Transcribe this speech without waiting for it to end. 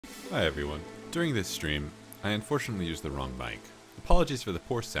Hi everyone. During this stream, I unfortunately used the wrong mic. Apologies for the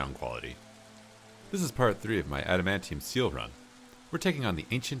poor sound quality. This is part 3 of my Adamantium seal run. We're taking on the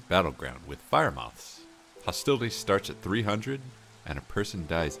ancient Battleground with fire moths. Hostility starts at 300, and a person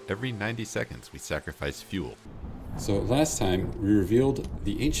dies every 90 seconds we sacrifice fuel. So last time, we revealed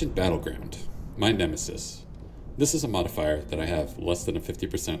the ancient Battleground, my nemesis. This is a modifier that I have less than a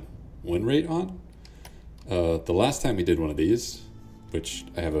 50% win rate on. The last time we did one of these, which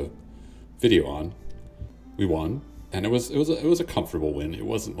I have a video on, we won, and it was a comfortable win. It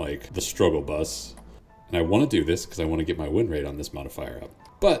wasn't like the struggle bus, and I want to do this because I want to get my win rate on this modifier up.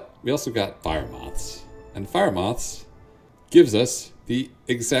 But we also got fire moths, and fire moths gives us the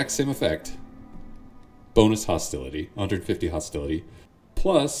exact same effect. Bonus hostility, 150 hostility,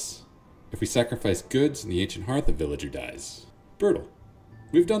 plus if we sacrifice goods in the ancient hearth, the villager dies. Brutal.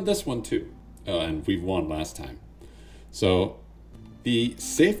 We've done this one too, and we've won last time. So the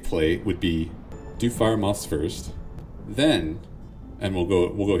safe play would be do fire moths first, then, and we'll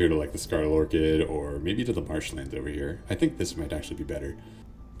go here to like the Scarlet Orchid or maybe to the marshlands over here. I think this might actually be better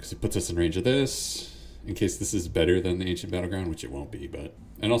because it puts us in range of this in case this is better than the ancient Battleground, which it won't be, but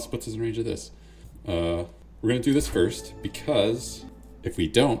and also puts us in range of this. We're gonna do this first because if we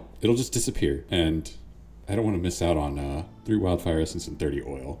don't, it'll just disappear, and I don't want to miss out on 3 wildfire essence and 30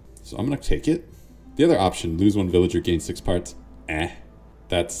 oil. So I'm gonna take it. The other option, lose 1 villager, gain 6 parts.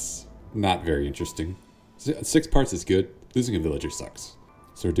 That's not very interesting. 6 parts is good. Losing a villager sucks.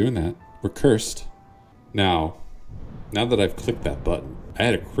 So we're doing that. We're cursed. Now that I've clicked that button, I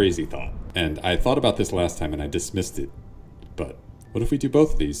had a crazy thought. And I thought about this last time and I dismissed it. But what if we do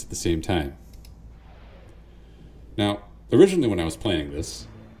both of these at the same time? Now, originally when I was playing this,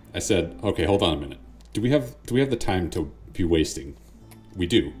 I said, okay, hold on a minute. Do we have the time to be wasting? We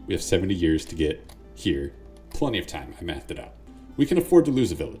do. We have 70 years to get here. Plenty of time. I mathed it out. We can afford to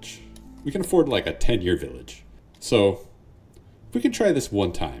lose a village. We can afford like a 10-year village. So we can try this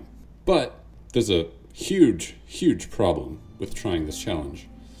one time. But there's a huge, huge problem with trying this challenge.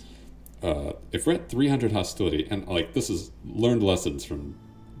 If we're at 300 hostility, and like this is learned lessons from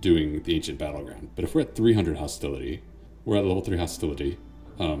doing the ancient Battleground, but if we're at 300 hostility, we're at level 3 hostility,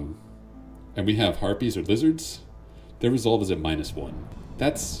 and we have harpies or lizards, their resolve is at -1.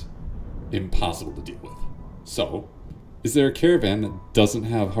 That's impossible to deal with. So, is there a caravan that doesn't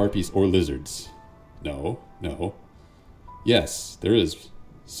have harpies or lizards? No. Yes, there is.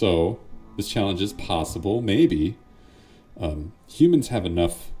 So, this challenge is possible, maybe. Humans have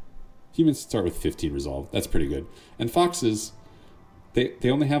enough. Humans start with 15 resolve. That's pretty good. And foxes, they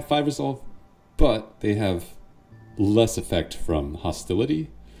only have 5 resolve, but they have less effect from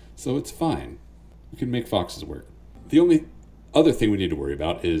hostility, so it's fine. We can make foxes work. The only other thing we need to worry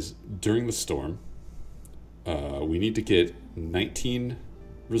about is during the storm, we need to get 19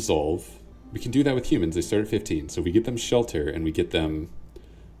 resolve. We can do that with humans. They start at 15. So we get them shelter and we get them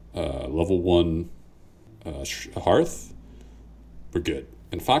level 1 hearth. We're good.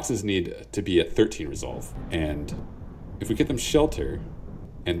 And foxes need to be at 13 resolve. And if we get them shelter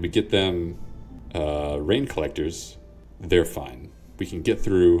and we get them rain collectors, they're fine. We can get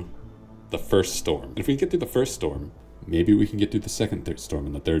through the first storm. And if we can get through the first storm, maybe we can get through the second storm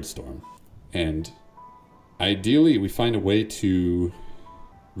and the third storm. And ideally, we find a way to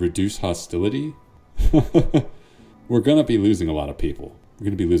reduce hostility. We're going to be losing a lot of people.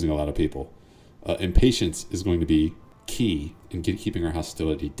 Impatience is going to be key in keeping our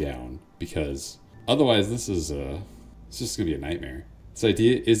hostility down, because otherwise this is it's just going to be a nightmare. This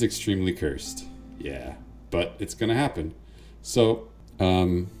idea is extremely cursed. Yeah, but it's going to happen. So,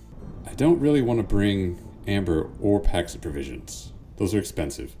 I don't really want to bring amber or packs of provisions. Those are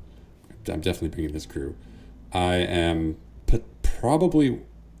expensive. I'm definitely bringing this crew. I am probably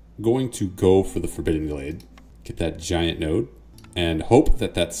going to go for the Forbidden Glade, get that giant node, and hope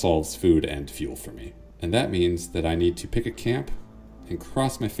that that solves food and fuel for me. And that means that I need to pick a camp and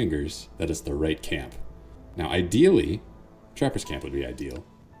cross my fingers that it's the right camp. Now, ideally, Trapper's Camp would be ideal.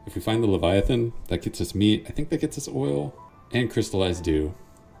 If we find the Leviathan, that gets us meat. I think that gets us oil and crystallized dew.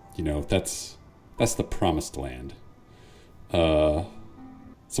 You know, that's the promised land.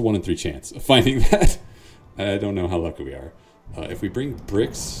 It's a 1 in 3 chance of finding that. I don't know how lucky we are. If we bring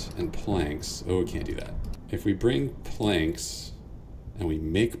bricks and planks, oh, we can't do that. If we bring planks and we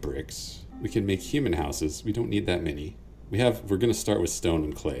make bricks, we can make human houses. We don't need that many. We're gonna start with stone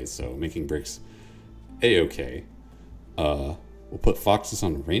and clay, so making bricks, a-okay. We'll put foxes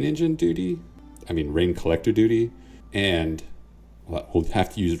on rain collector duty, and we'll have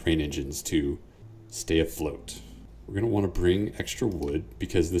to use rain engines to stay afloat. We're going to want to bring extra wood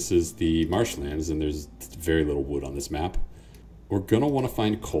because this is the marshlands and there's very little wood on this map. We're gonna want to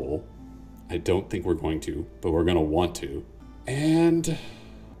find coal. I don't think we're going to, but we're gonna want to. And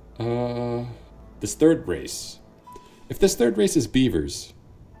this third race. If this third race is beavers,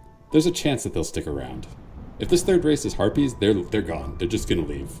 there's a chance that they'll stick around. If this third race is harpies, they're gone. They're just gonna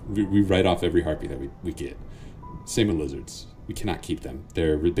leave. We write off every harpy that we get. Same with lizards. We cannot keep them.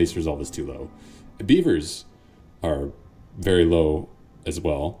 Their base resolve is too low. Beavers are very low as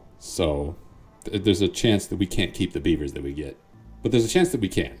well, so there's a chance that we can't keep the beavers that we get. But there's a chance that we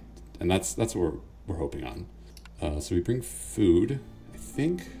can, and that's what we're hoping on. So we bring food. I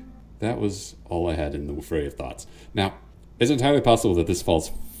think that was all I had in the fray of thoughts. Now, it's entirely possible that this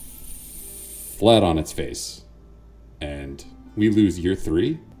falls flat on its face, and we lose year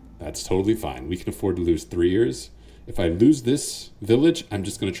 3. That's totally fine. We can afford to lose 3 years. If I lose this village, I'm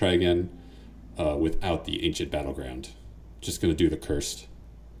just going to try again without the ancient battleground. Just going to do the cursed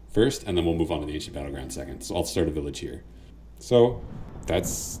first, and then we'll move on to the ancient battleground second. So I'll start a village here. So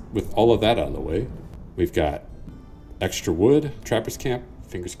that's, with all of that out of the way, we've got extra wood, trapper's camp,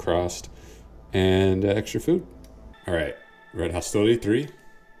 fingers crossed, and extra food. All right, we're at hostility 3.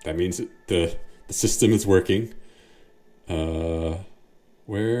 That means the system is working.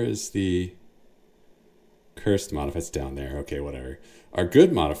 Where is the cursed modifier? It's down there. Okay, whatever. Our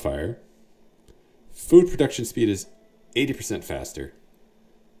good modifier, food production speed is 80% faster.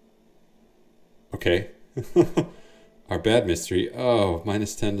 Okay. Our bad mystery, oh,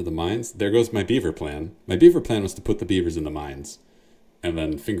 -10 to the mines. There goes my beaver plan. My beaver plan was to put the beavers in the mines. And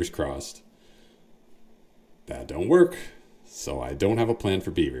then, fingers crossed, that don't work. So I don't have a plan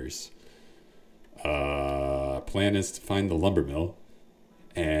for beavers. Plan is to find the lumber mill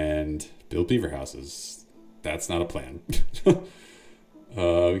and build beaver houses. That's not a plan.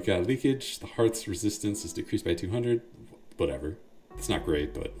 We got leakage. The hearth's resistance is decreased by 200. Whatever. It's not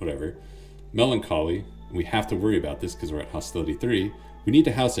great, but whatever. Melancholy. We have to worry about this because we're at hostility 3. We need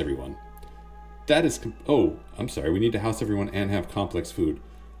to house everyone. That is... Oh, I'm sorry. We need to house everyone and have complex food.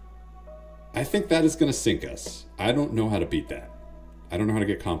 I think that is going to sink us. I don't know how to beat that. I don't know how to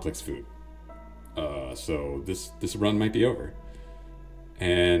get complex food. So this run might be over.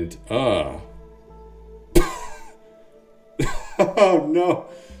 And, oh no.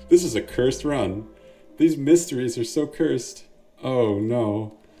 This is a cursed run. These mysteries are so cursed. Oh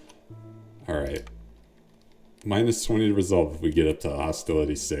no. Alright. -20 to resolve if we get up to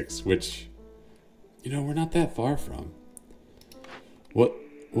hostility 6, which, you know, we're not that far from. What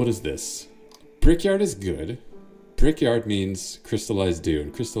is this? Brickyard is good. Brickyard means crystallized dew,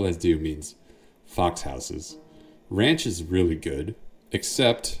 and crystallized dew means fox houses. Ranch is really good,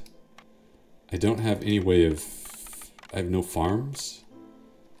 except I don't have any way of... I have no farms,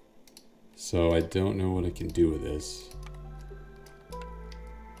 so I don't know what I can do with this.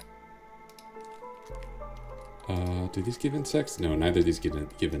 Do these give insects? No, neither of these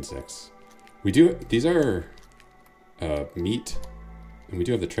give insects. We do... These are meat, and we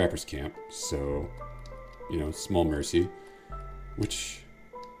do have the trapper's camp, so, you know, small mercy. Which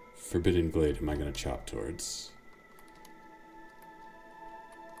forbidden glade am I going to chop towards?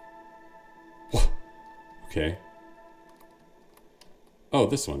 Okay. Oh,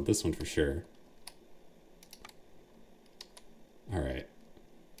 this one for sure. Alright.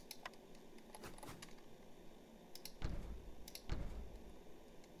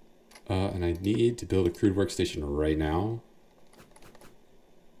 And I need to build a crude workstation right now.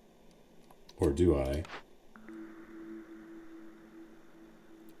 Or do I?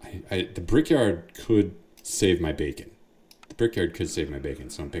 The brickyard could save my bacon. The brickyard could save my bacon,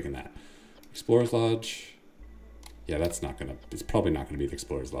 so I'm picking that. Explorer's Lodge. Yeah, that's not gonna... It's probably not gonna be the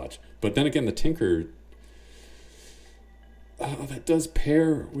Explorer's Lodge. But then again, the Tinker... that does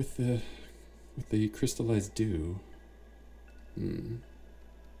pair with the crystallized dew.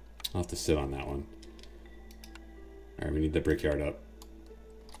 I'll have to sit on that one. Alright, we need the brickyard up.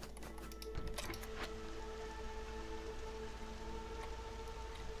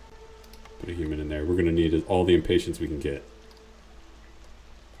 Put a human in there. We're gonna need all the impatience we can get.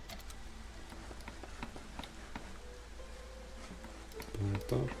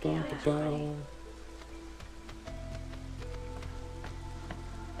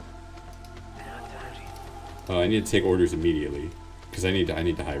 I need to take orders immediately because I need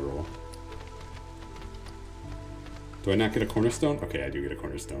to high roll. Do I not get a cornerstone? Okay, I do get a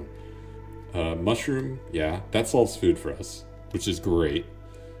cornerstone. Mushroom, yeah, that solves food for us, which is great.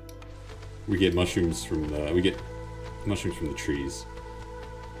 We get mushrooms from the trees.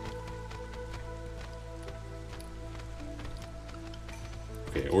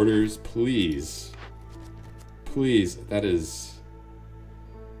 Okay, orders, please. Please, that is...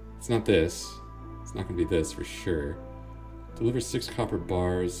 It's not this. It's not gonna be this for sure. Deliver 6 copper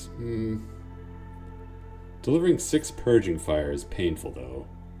bars. Delivering 6 purging fire is painful, though.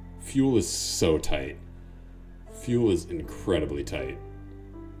 Fuel is so tight. Fuel is incredibly tight.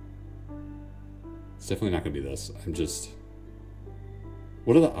 It's definitely not going to be this. I'm just...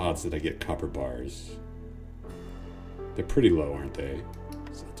 What are the odds that I get copper bars? They're pretty low, aren't they?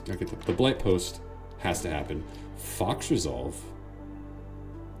 So I'll get the Blight Post has to happen. Fox Resolve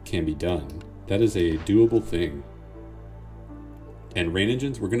can be done. That is a doable thing. And rain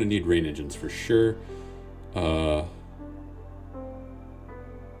engines? We're going to need rain engines for sure. I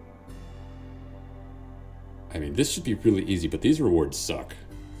mean, this should be really easy, but these rewards suck.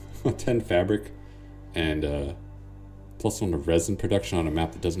 10 fabric, and it's also on the resin production on a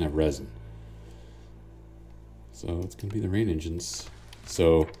map that doesn't have resin. So it's going to be the rain engines.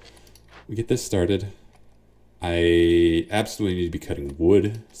 So we get this started. I absolutely need to be cutting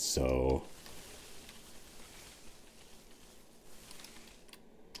wood, so...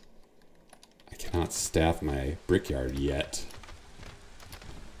 I cannot staff my brickyard yet.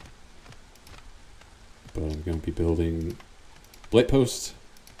 But I'm going to be building Blight Post.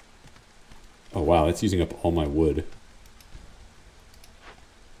 Oh wow, that's using up all my wood.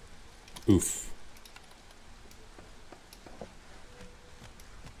 Oof.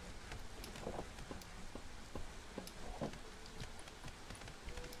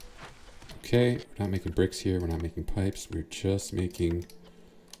 Okay, we're not making bricks here, we're not making pipes, we're just making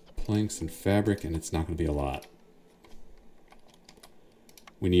planks and fabric, and it's not going to be a lot.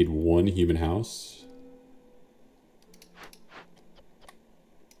 We need 1 human house.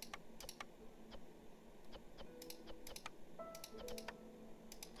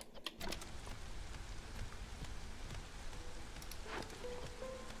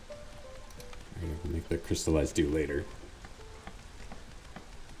 We'll make the crystallized dew later.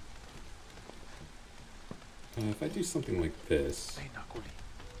 If I do something like this...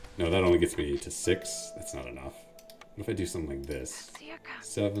 No, that only gets me to 6. That's not enough. What if I do something like this?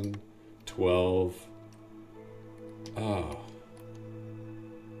 7, 12... Oh.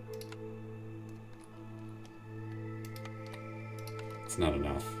 It's not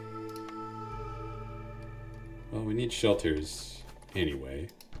enough. Well, we need shelters anyway.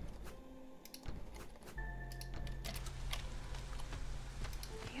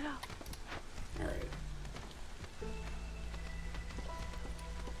 Alright.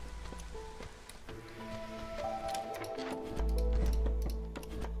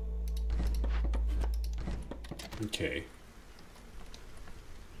 Okay.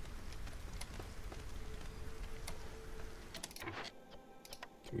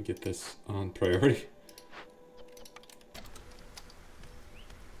 Can we get this on priority?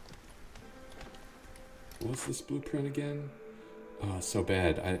 What's this blueprint again? Oh, so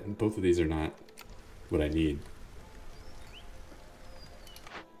bad. Both of these are not what I need.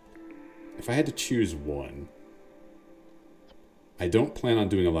 If I had to choose one, I don't plan on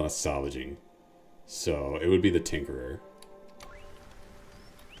doing a lot of salvaging, so it would be the Tinkerer.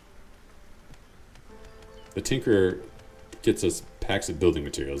 The Tinkerer gets us packs of building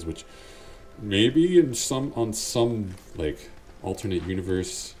materials, which maybe on some like alternate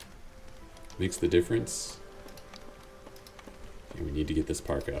universe makes the difference. And we need to get this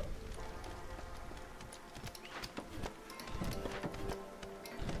park up.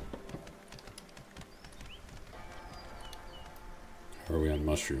 How are we on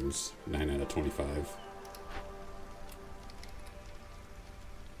mushrooms? 9 out of 25.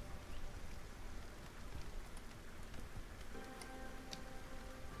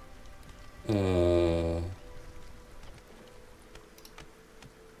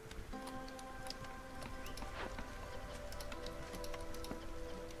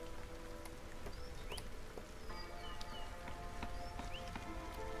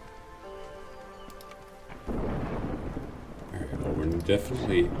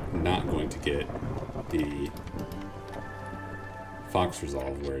 Definitely not going to get the Fox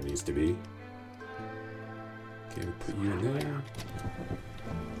Resolve where it needs to be. Okay, we'll put you in there.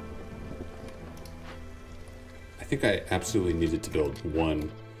 I think I absolutely needed to build 1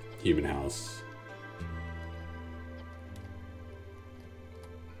 human house.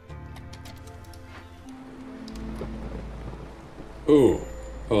 Oh,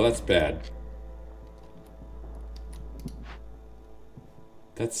 that's bad.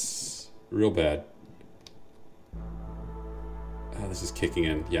 That's real bad. Oh, this is kicking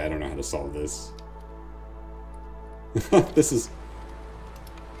in. Yeah, I don't know how to solve this. This is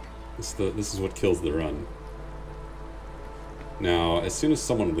what kills the run. Now, as soon as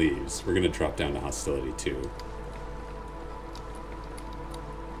someone leaves, we're gonna drop down to hostility too.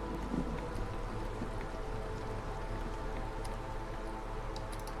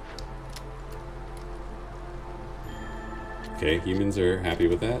 Okay, humans are happy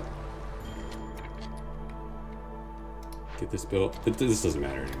with that. Get this built. But this doesn't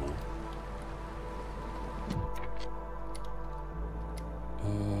matter anymore.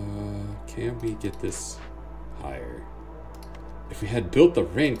 Can we get this higher? If we had built the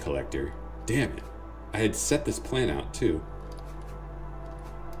rain collector, damn it. I had set this plan out too.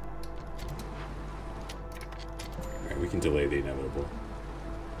 Alright, we can delay the inevitable.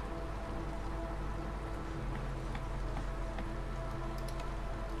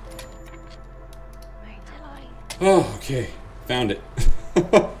 Oh, okay. Found it.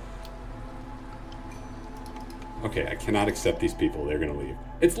 Okay, I cannot accept these people. They're gonna leave.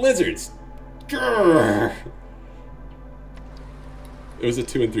 It's lizards! Grrr! It was a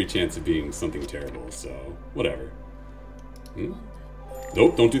 2 in 3 chance of being something terrible, so whatever. Hmm?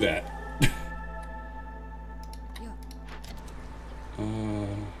 Nope, don't do that.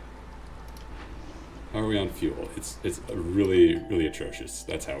 How are we on fuel? It's really, really atrocious.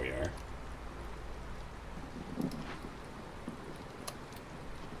 That's how we are.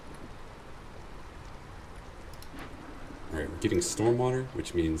 Alright, we're getting stormwater,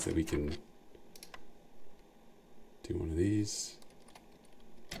 which means that we can do one of these.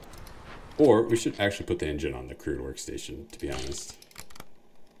 Or we should actually put the engine on the crude workstation, to be honest.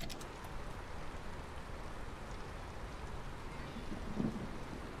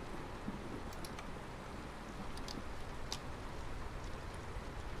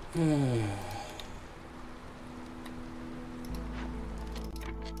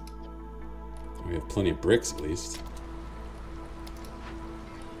 We have plenty of bricks, at least.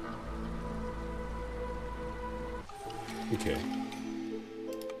 Okay.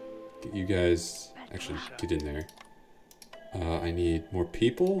 Get you guys... Actually, get in there. I need more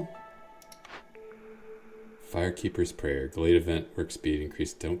people. Firekeeper's Prayer. Glade event, work speed,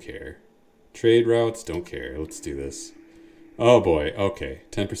 increase, don't care. Trade routes, don't care. Let's do this. Oh boy, okay.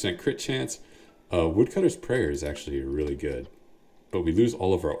 10% crit chance. Woodcutter's Prayer is actually really good. But we lose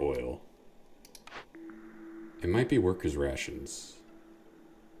all of our oil. It might be workers' rations.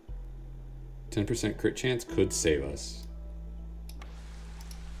 10% crit chance could save us.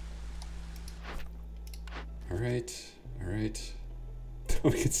 Alright, alright.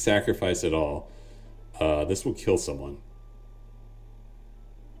 We could sacrifice it all. This will kill someone.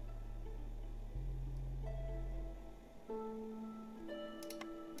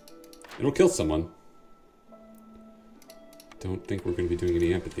 It'll kill someone. Don't think we're going to be doing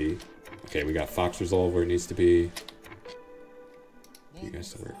any empathy. Okay, we got Fox Resolve where it needs to be. You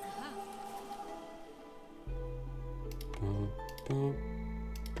guys to work.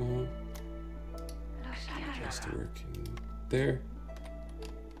 Just to work in there.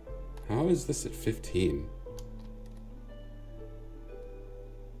 How is this at 15?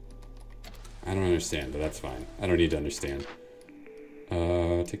 I don't understand, but that's fine. I don't need to understand.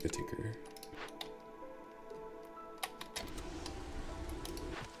 Take the tinker.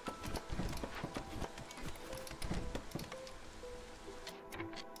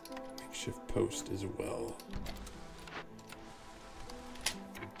 Makeshift post as well.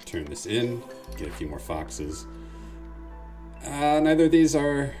 Turn this in, get a few more foxes. Neither of these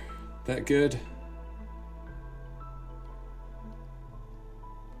are that good.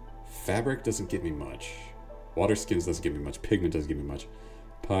 Fabric doesn't give me much. Water skins doesn't give me much. Pigment doesn't give me much.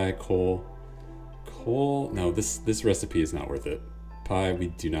 Pie, coal. Coal, no, this recipe is not worth it. Pie,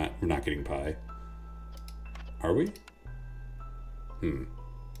 we're not getting pie. Are we?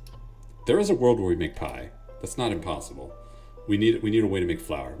 There is a world where we make pie. That's not impossible. We need a way to make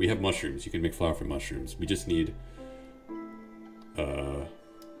flour. We have mushrooms. You can make flour from mushrooms. We just need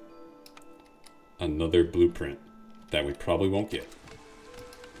another blueprint that we probably won't get.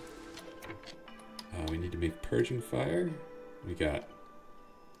 We need to make purging fire. We got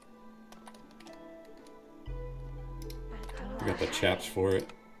the chaps for it.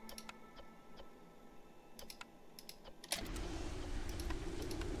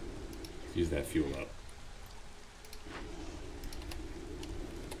 Use that fuel up.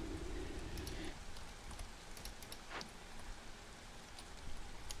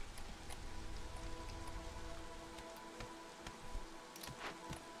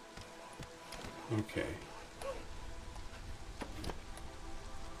 Okay.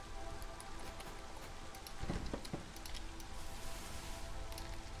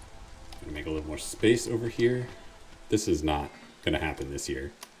 Gonna make a little more space over here. This is not gonna happen this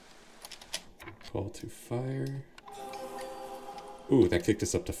year. Call to fire. Ooh, that kicked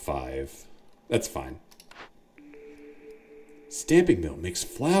us up to 5. That's fine. Stamping mill makes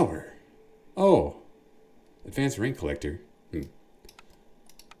flour. Oh. Advanced rain collector.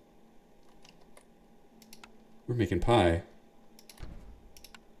 We're making pie.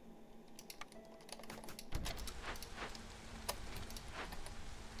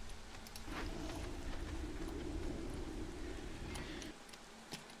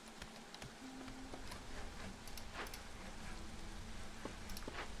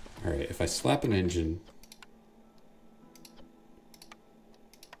 Alright, if I slap an engine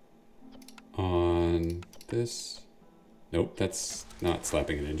on this... Nope, that's not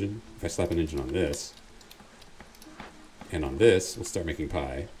slapping an engine. If I slap an engine on this, and on this, we'll start making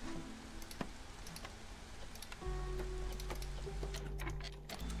pie.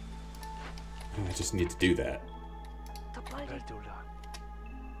 Oh, I just need to do that.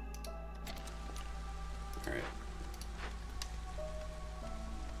 Alright.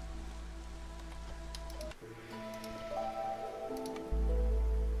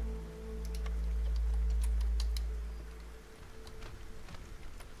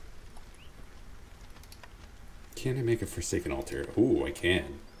 Can I make a Forsaken Altar? Ooh, I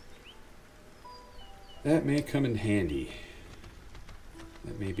can. That may come in handy.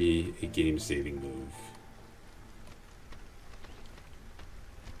 That may be a game-saving move.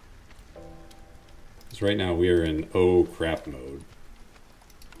 Because right now we are in oh crap mode.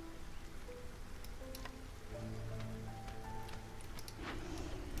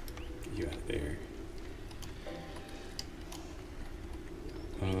 Get you out of there.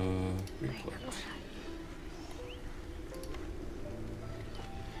 Reflect.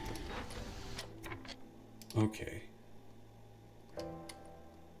 Okay.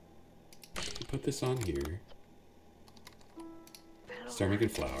 Put this on here. Start making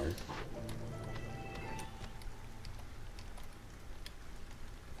flour.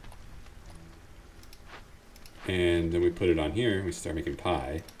 And then we put it on here and we start making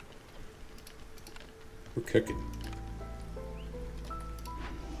pie. We're cooking.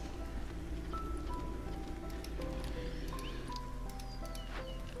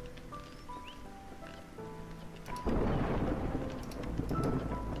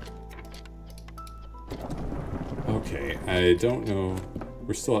 Okay, I don't know.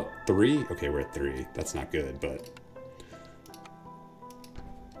 We're still at 3? Okay, we're at 3. That's not good, but...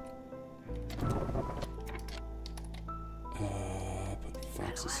 put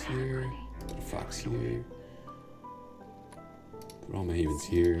foxes here. Put a fox here. Put all my humans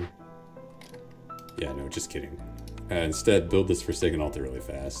here. Yeah, no, just kidding. Instead, build this Forsaken Altar really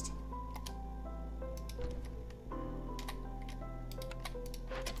fast.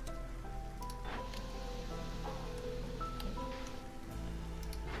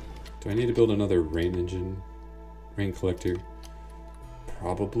 Do I need to build another rain engine? Rain collector?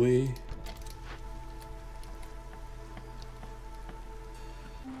 Probably.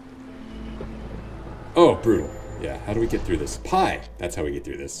 Oh, brutal. Yeah, how do we get through this? Pie! That's how we get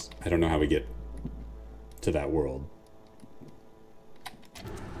through this. I don't know how we get to that world.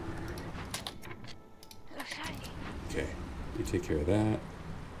 Okay, you take care of that.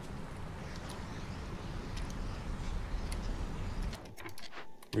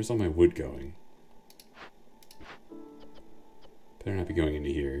 Where's all my wood going? Better not be going into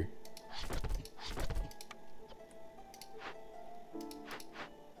here.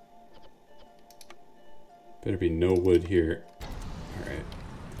 Better be no wood here. Alright.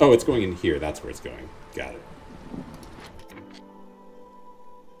 Oh, it's going in here. That's where it's going. Got it.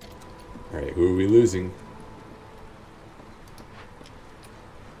 Alright, who are we losing?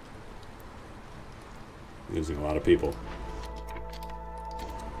 Losing a lot of people.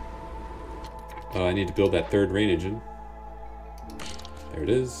 I need to build that third rain engine. There it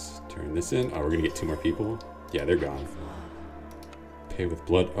is. Turn this in. Oh, we're gonna get 2 more people. Yeah, they're gone. Pay with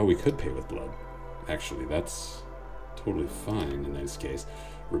blood. Oh, we could pay with blood. Actually, that's totally fine in this case.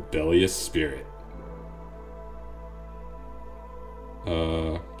 Rebellious spirit.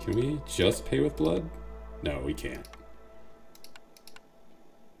 Can we just pay with blood? No, we can't.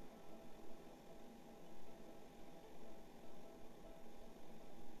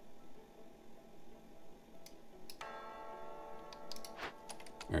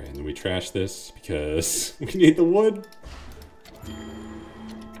 Alright, and then we trash this because we need the wood.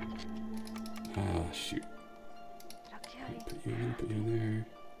 Ah, shoot. Put you in there.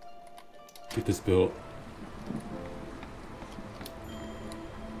 Get this built.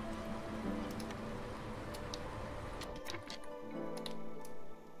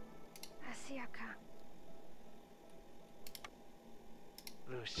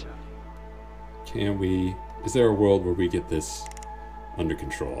 Can we... Is there a world where we get this under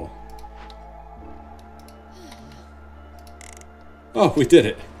control? Oh, we did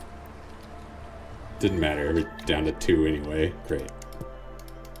it! Didn't matter, we're down to 2 anyway. Great.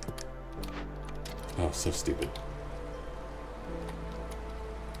 Oh, so stupid.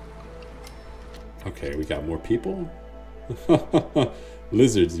 Okay, we got more people?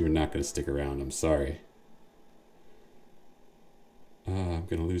 Lizards, you're not going to stick around, I'm sorry. I'm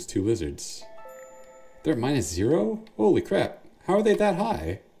going to lose 2 lizards. They're at -0? Holy crap. How are they that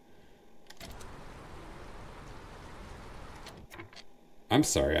high? I'm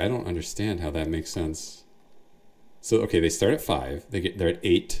sorry, I don't understand how that makes sense. So, okay, they start at 5. They're at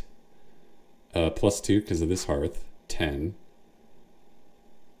 8. Plus 2 because of this hearth. 10.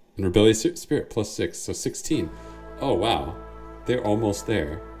 And Rebellious Spirit plus 6. So 16. Oh, wow. They're almost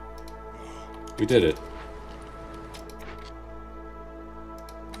there. We did it.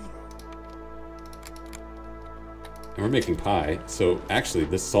 And we're making pie. So, actually,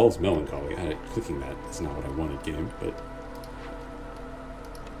 this solves melancholy. Clicking that is not what I wanted, game, but...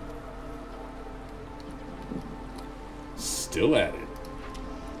 Still at it.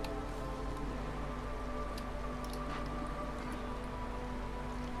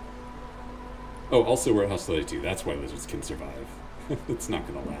 Oh, also we're at hostility 2. That's why lizards can survive. It's not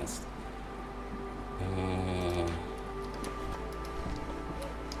gonna last. Alright.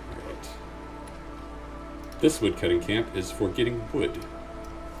 This woodcutting camp is for getting wood.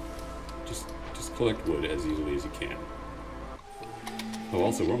 Just collect wood as easily as you can. Oh,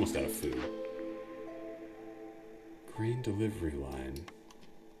 also we're almost out of food. Grain delivery line.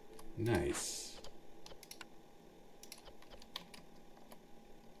 Nice.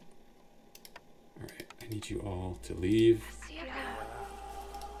 Alright, I need you all to leave.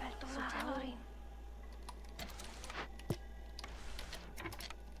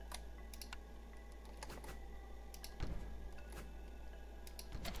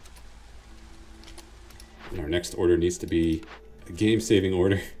 And our next order needs to be a game-saving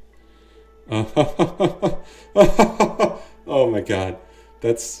order. Oh my god.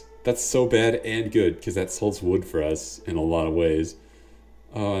 That's so bad and good, because that solves wood for us in a lot of ways.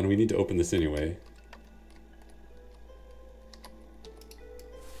 Oh, and we need to open this anyway.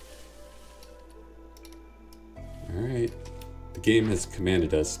 Alright. The game has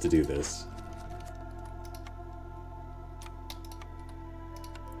commanded us to do this.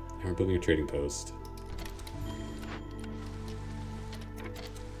 And we're building a trading post.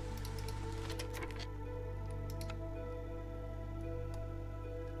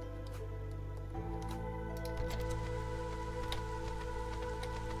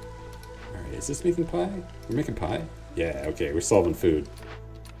 Is this making pie? We're making pie? Yeah, okay, we're solving food.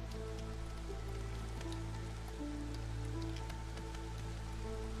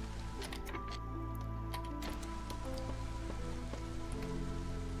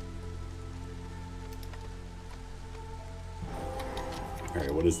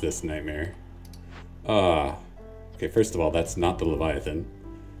 Alright, what is this nightmare? Okay, first of all, that's not the Leviathan.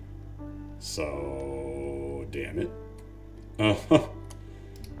 So, damn it.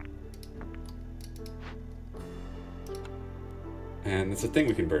 And it's a thing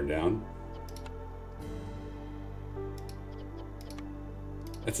we can burn down.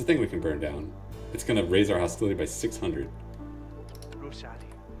 It's a thing we can burn down. It's gonna raise our hostility by 600.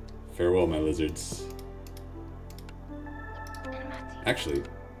 Farewell, my lizards. Actually,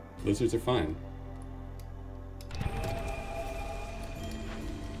 lizards are fine.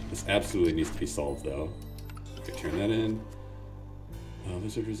 This absolutely needs to be solved, though. Okay, turn that in.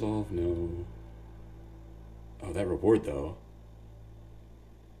 Lizard resolve, no. Oh, that reward, though.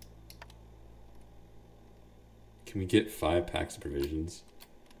 Can we get 5 packs of provisions?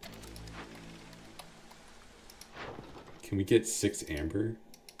 Can we get 6 amber?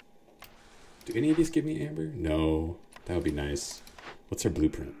 Do any of these give me amber? No. That would be nice. What's our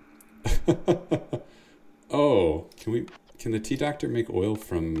blueprint? Oh, can the tea doctor make oil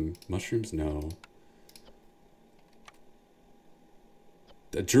from mushrooms? No.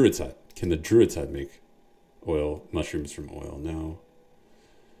 The druid's hut. Can the druid's hut make mushrooms from oil? No.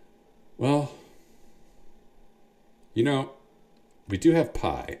 Well, you know, we do have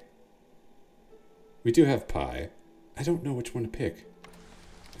pie. We do have pie. I don't know which one to pick.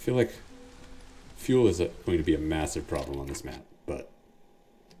 I feel like fuel is going to be a massive problem on this map, but...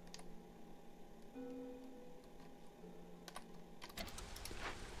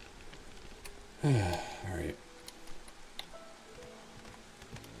 Alright.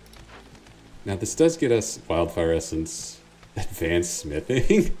 Now this does get us Wildfire Essence, Advanced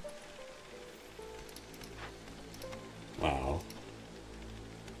Smithing. Wow.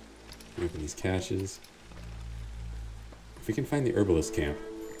 Open these caches. If we can find the herbalist camp,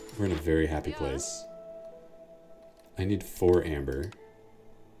 we're in a very happy place. I need 4 amber.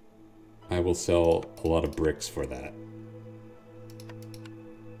 I will sell a lot of bricks for that.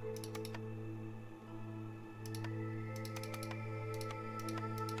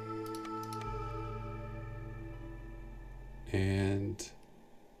 And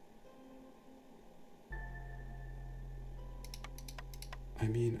I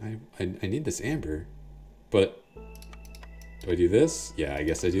mean, I need this amber, but do I do this? Yeah, I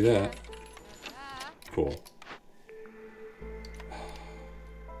guess I do that. Cool.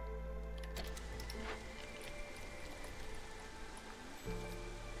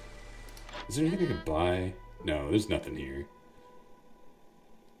 Is there anything I can buy? No, there's nothing here.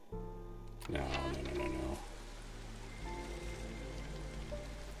 No, no, no, no, no.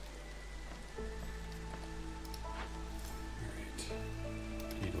 Alright.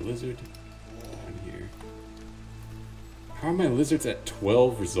 Need a lizard down here. How are my lizards at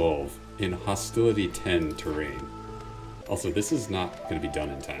 12 resolve in hostility 10 terrain? Also, this is not going to be done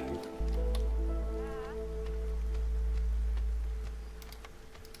in time.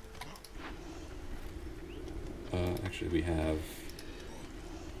 Actually, we have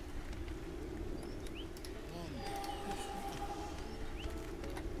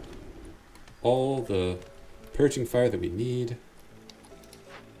all the purging fire that we need.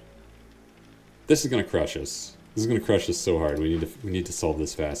 This is going to crush us. This is going to crush us so hard. We need to solve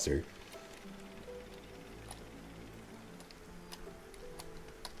this faster.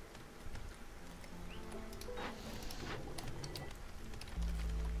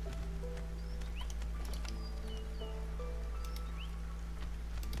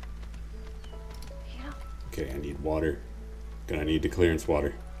 Okay, I need water. Gonna need the clearance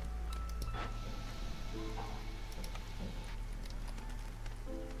water.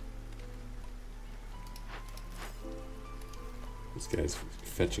 This guy's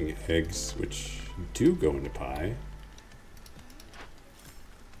fetching eggs, which do go into pie.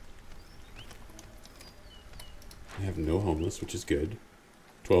 I have no homeless, which is good.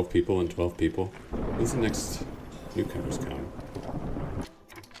 12 people and 12 people. When's the next newcomers come?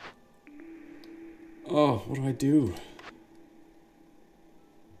 Oh, what do I do?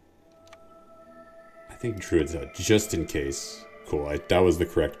 I think Druid's out, just in case. Cool, that was the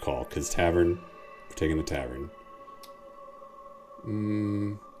correct call, because Tavern, we're taking the Tavern.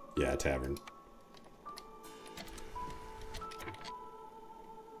 Yeah, Tavern.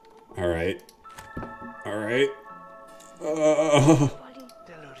 Alright. Alright.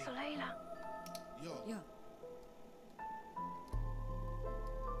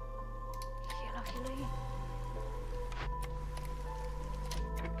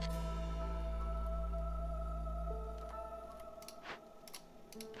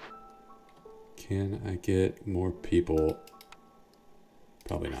 Can I get more people?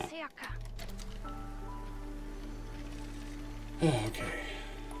 Probably not. Okay.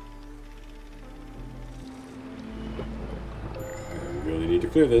 I really need to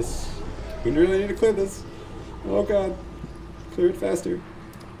clear this. We really need to clear this. Oh god. Clear it faster.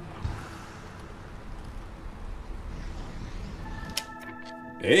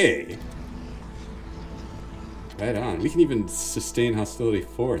 Hey! Right on. We can even sustain hostility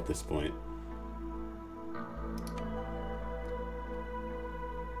 4 at this point.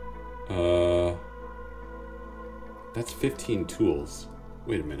 That's 15 tools.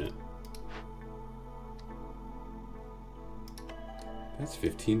 Wait a minute. That's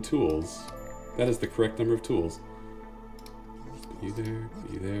 15 tools. That is the correct number of tools. Be there,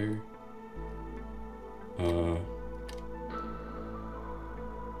 be there. Be in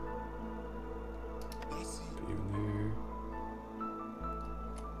there.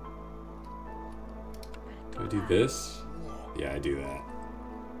 Do I do this? Yeah, I do that.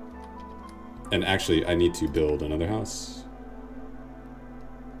 And actually, I need to build another house.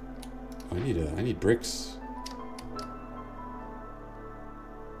 Oh, I need bricks.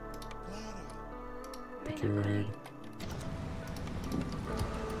 Brickyard.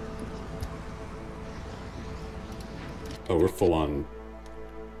 Oh, we're full on.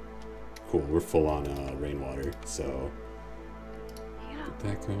 Cool, we're full on rainwater, so get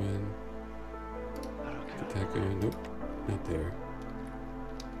that going. Get that going. Nope, not there.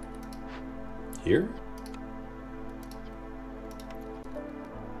 Here?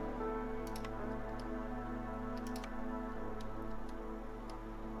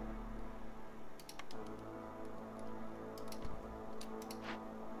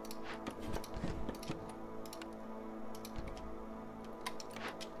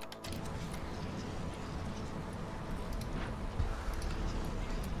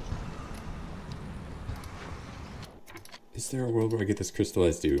 Is there a world where I get this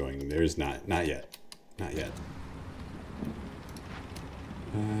crystallized dew going? There is not. Not yet. Not yet.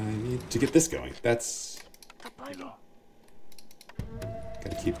 I need to get this going. That's... Gotta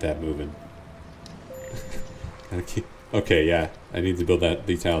keep that moving. Gotta keep... Okay, yeah. I need to build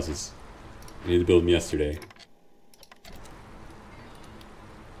these houses. I need to build them yesterday.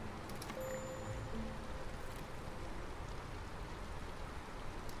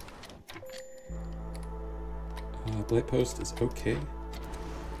 Blight post is okay.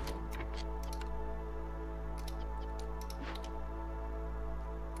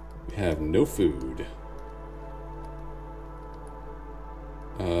 We have no food.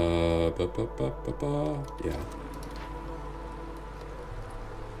 Yeah.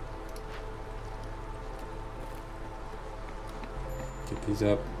 Get these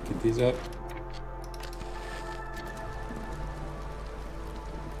up. Get these up.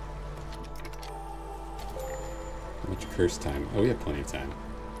 How much curse time? Oh, we have plenty of time.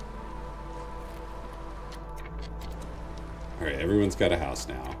 Alright, everyone's got a house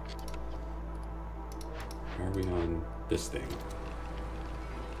now. How are we on this thing?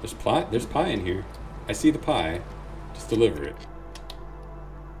 There's pie in here. I see the pie. Just deliver it.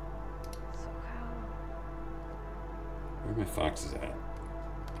 Where are my foxes at?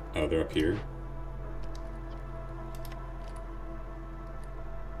 Oh, they're up here.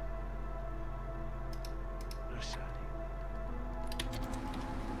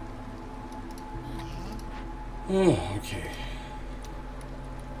 Oh, okay.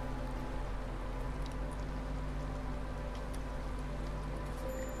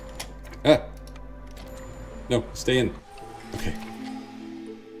 Ah! No, stay in. Okay.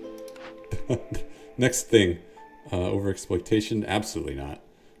 Next thing. Overexploitation? Absolutely not.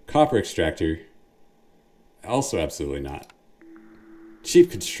 Copper extractor? Also absolutely not. Cheap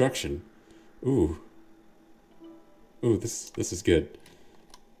construction? Ooh. Ooh, this is good.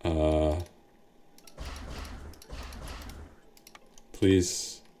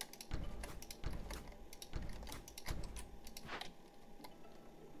 Please.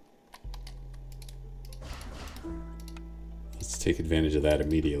 Let's take advantage of that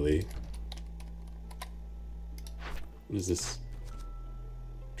immediately. What is this?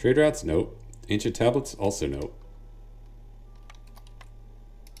 Trade routes? Nope. Ancient tablets? Also nope.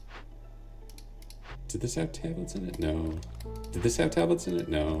 Did this have tablets in it? No. Did this have tablets in it?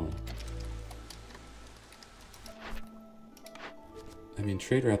 No. I mean,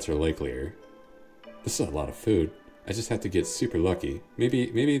 trade routes are likelier. This is a lot of food. I just have to get super lucky.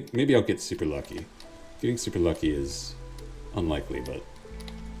 Maybe I'll get super lucky. Getting super lucky is unlikely, but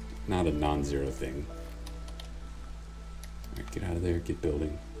not a non-zero thing. Alright, get out of there, get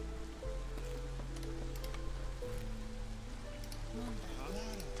building.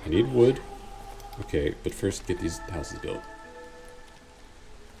 I need wood. Okay, but first get these houses built.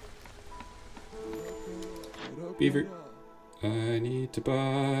 Beaver. I need to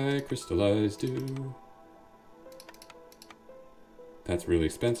buy crystallized dew. That's really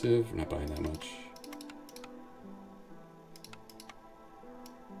expensive. We're not buying that much.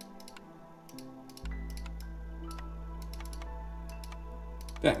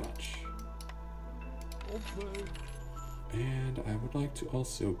 That much. And I would like to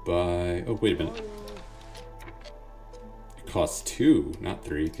also buy... Oh, wait a minute. It costs 2, not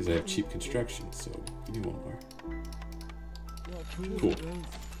 3, because I have cheap construction, so give me 1 more. Cool.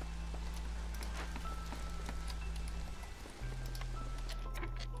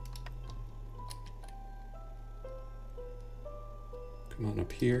 Come on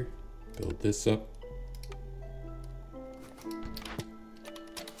up here. Build this up.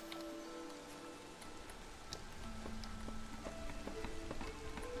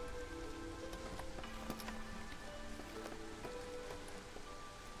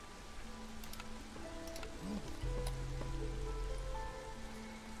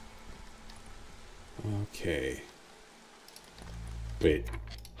 Okay. Wait.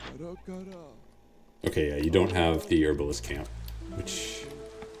 Okay, yeah, you don't have the herbalist camp, which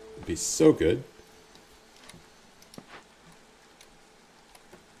would be so good.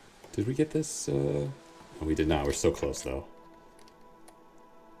 Did we get this? Oh, we did not. We're so close, though.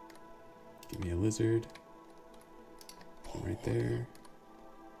 Give me a lizard. Right there.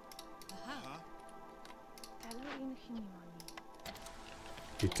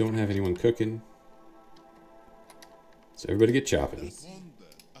 We don't have anyone cooking. So everybody get chopping.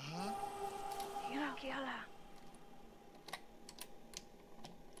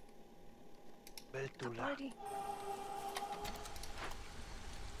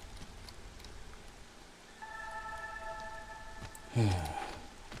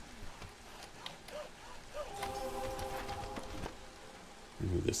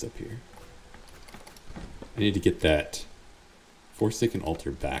 Move this up here. I need to get that Forsaken Altar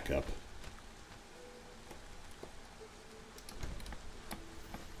back up.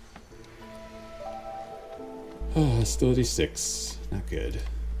 Oh, hostility 6. Not good.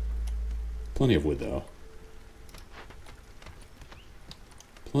 Plenty of wood, though.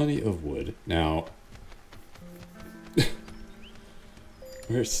 Plenty of wood. Now,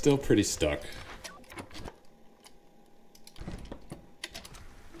 we're still pretty stuck.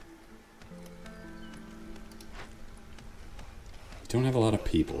 We don't have a lot of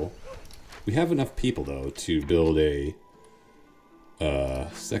people. We have enough people, though, to build a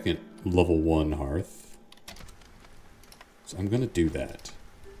second level 1 hearth. So I'm gonna do that.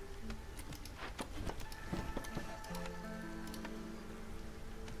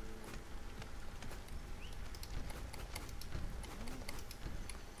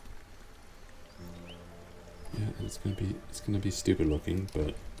 Yeah, and it's gonna be stupid looking,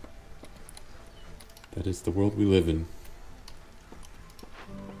 but that is the world we live in.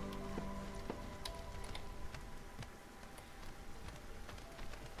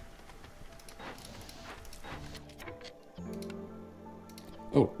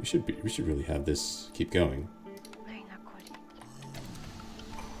 Oh, we should really have this keep going.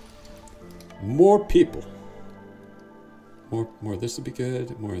 More people. More. This would be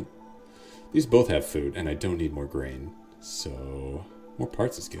good. More. These both have food, and I don't need more grain, so more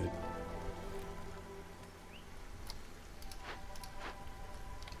parts is good.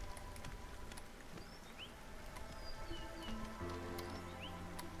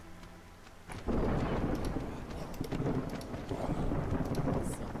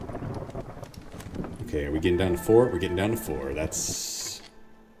 Okay, are we getting down to 4? We're getting down to 4. That's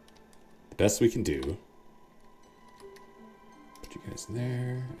the best we can do. Put you guys in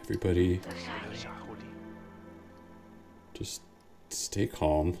there. Everybody. Just stay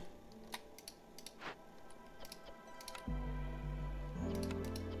calm.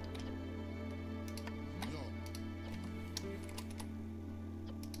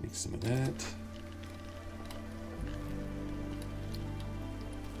 Make some of that.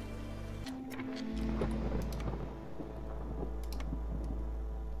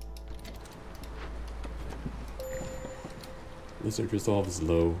 Lizard resolve is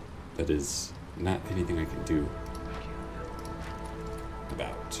low. That is not anything I can do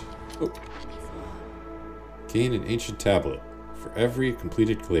about. Oh. Gain an ancient tablet for every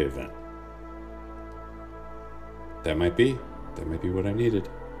completed clay event. That might be what I needed.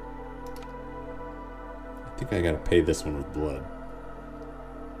 I think I gotta pay this one with blood.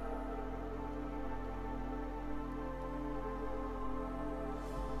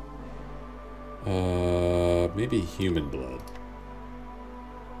 Maybe human blood.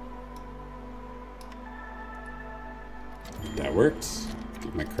 That works.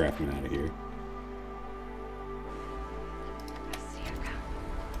 Get my craftsman out of here.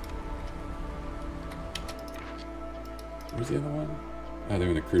 Where's the other one? Oh, they're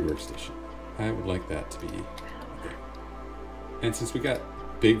in the crude workstation. I would like that to be there. And since we got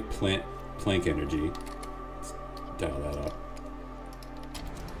big plank energy, let's dial that up.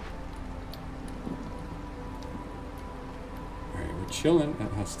 Alright, we're chilling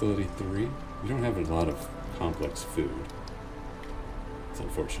at hostility 3. We don't have a lot of complex food. It's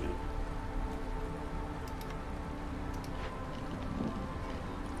unfortunate.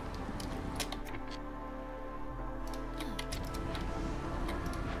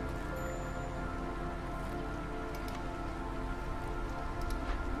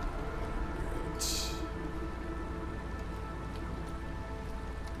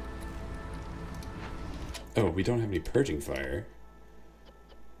 Oh, we don't have any purging fire.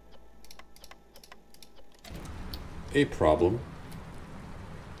 A problem.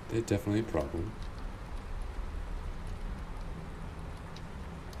 Definitely a problem.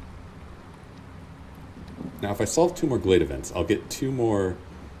 Now, if I solve 2 more Glade events, I'll get 2 more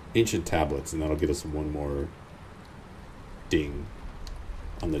ancient tablets, and that'll get us 1 more ding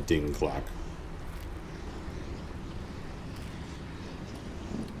on the ding clock.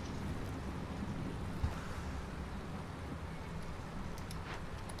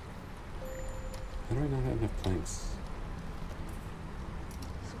 How do I not have enough planks?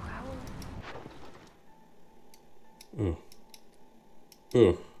 Ugh.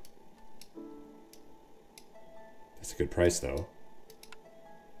 Ugh. That's a good price, though.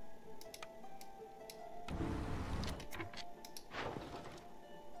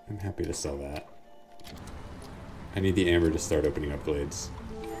 I'm happy to sell that. I need the amber to start opening up glades.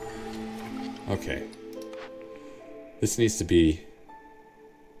 Okay. This needs to be...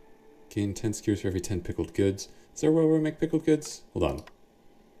 Gain 10 skewers for every 10 pickled goods. Is there a way where we make pickled goods? Hold on.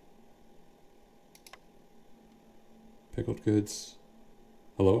 Pickled goods.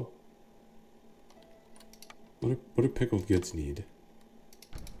 Hello? What do pickled goods need?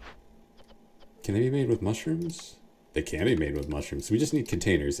 Can they be made with mushrooms? They can be made with mushrooms. We just need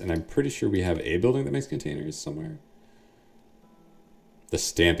containers, and I'm pretty sure we have a building that makes containers somewhere. The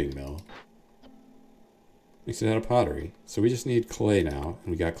stamping mill. Makes it out of pottery. So we just need clay now,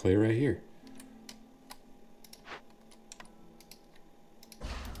 and we got clay right here.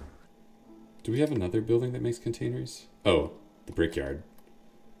 Do we have another building that makes containers? Oh, the brickyard.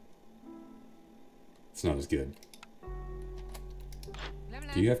 It's not as good.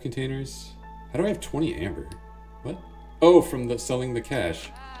 Do you have containers? How do I have 20 amber? What? Oh, from the selling the cash.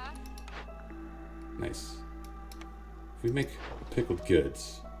 Nice. If we make pickled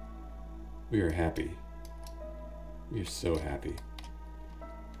goods, we are happy. We are so happy.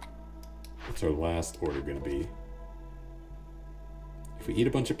 What's our last order gonna be? If we eat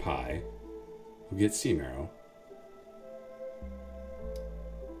a bunch of pie, we'll get sea marrow.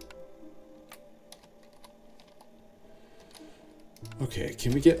 Okay,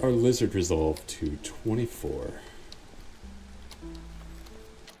 can we get our lizard resolve to 24?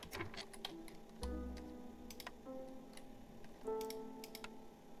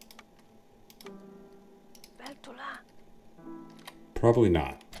 Probably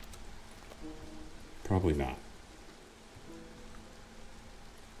not. Probably not.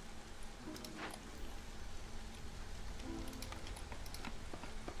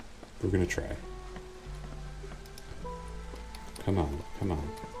 We're gonna try. Come on, come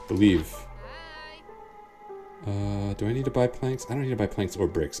on. Believe. Do I need to buy planks? I don't need to buy planks or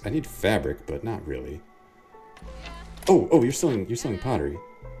bricks. I need fabric, but not really. Oh, you're selling pottery.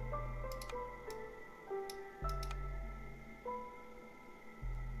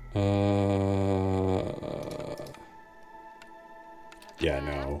 Yeah,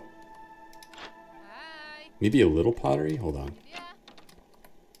 no. Maybe a little pottery? Hold on.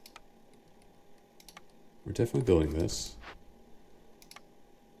 We're definitely building this.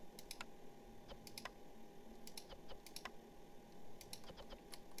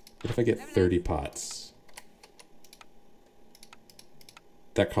 What if I get 30 pots?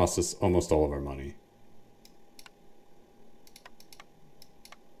 That costs us almost all of our money.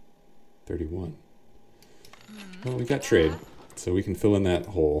 31. Well, we got trade, so we can fill in that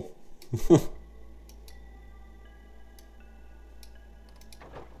hole.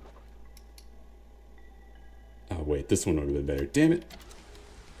 Oh, wait, this one would have been better. Damn it.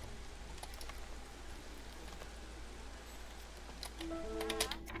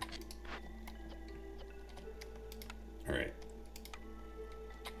 All right.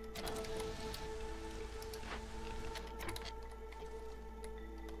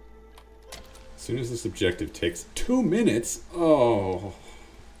 As soon as this objective takes 2 minutes, oh.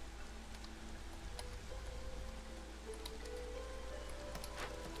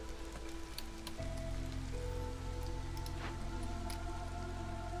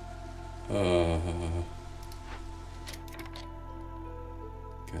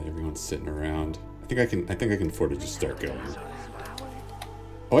 God, everyone's sitting around. I think I can afford to just start going.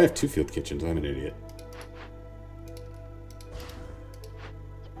 Oh, I have 2 field kitchens. I'm an idiot.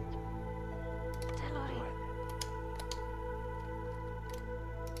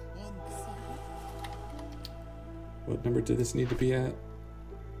 What number did this need to be at?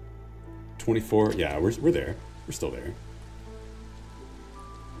 24. Yeah, we're there. We're still there.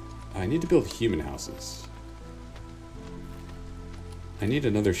 I need to build human houses. I need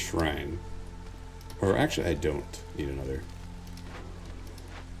another shrine. Or actually, I don't need another.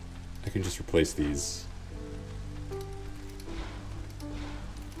 I can just replace these.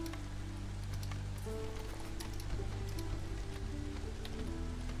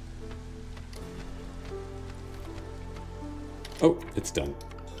 Oh, it's done.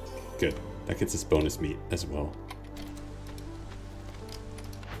 Good. That gets us bonus meat as well.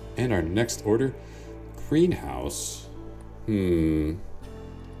 And our next order, greenhouse.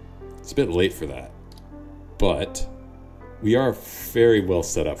 It's a bit late for that, but we are very well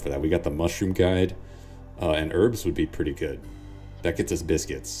set up for that. We got the mushroom guide, and herbs would be pretty good. That gets us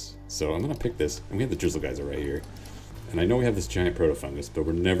biscuits. So I'm gonna pick this, and we have the drizzle geyser right here. And I know we have this giant protofungus, but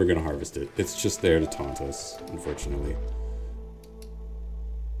we're never gonna harvest it. It's just there to taunt us, unfortunately.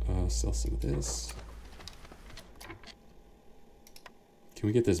 Sell some of this. Can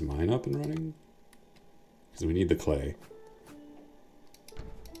we get this mine up and running? Because we need the clay.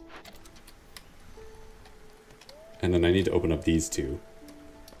 And then I need to open up these two.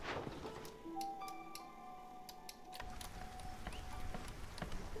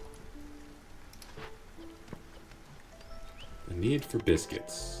 The need for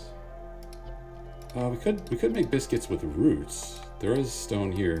biscuits. We could make biscuits with roots. There is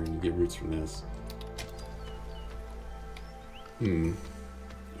stone here, and you get roots from this. Oh,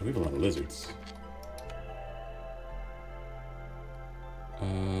 we have a lot of lizards.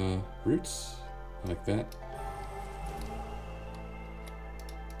 Roots? I like that.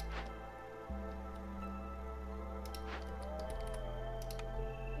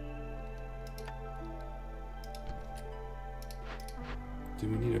 Do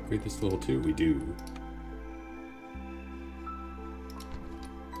we need to upgrade this level 2? We do.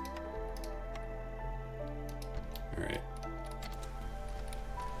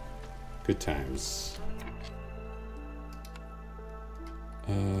 Good times.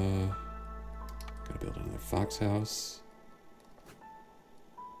 Gotta build another fox house.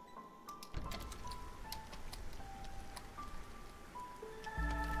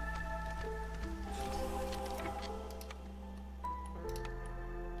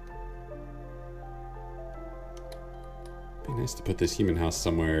 Be nice to put this human house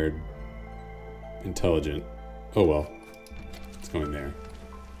somewhere intelligent. Oh well, it's going there.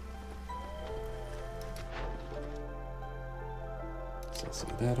 Sell some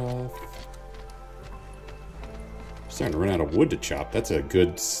of that off. Starting to run out of wood to chop. That's a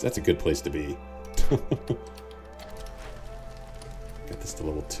good place to be. Got this to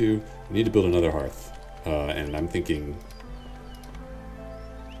level 2. I need to build another hearth. And I'm thinking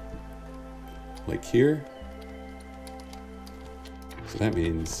like here. So that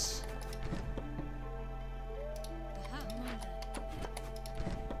means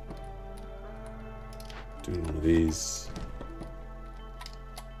doing one of these.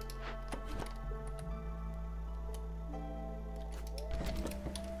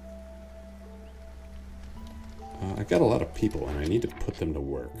 I've got a lot of people and I need to put them to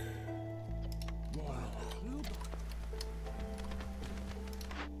work.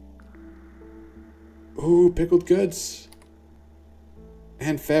 Ooh, pickled goods.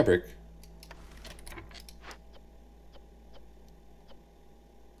 And fabric.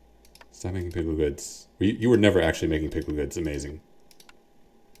 Stop making pickled goods. You were never actually making pickled goods. Amazing.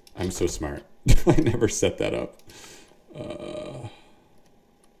 I'm so smart. I never set that up.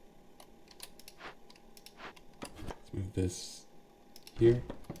 Let's move this here.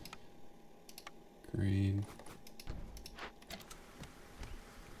 Grain.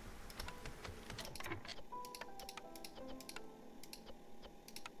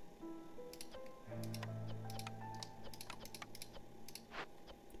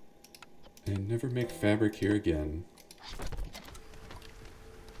 And never make fabric here again.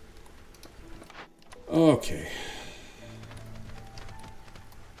 Okay.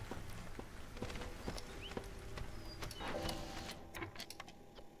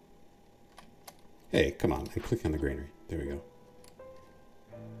 Hey, come on, and click on the granary. There we go.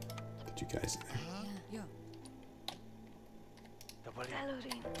 Get you guys in there.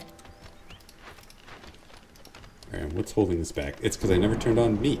 Alright, what's holding this back? It's because I never turned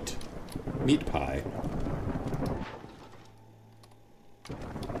on meat. Meat pie.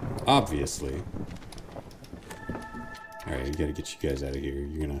 Obviously. Alright, we gotta get you guys out of here.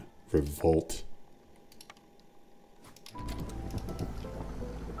 You're gonna revolt.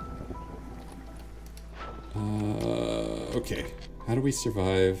 Okay. How do we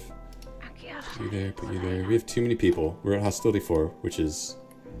survive? Put you there, put you there. We have too many people. We're at hostility 4, which is...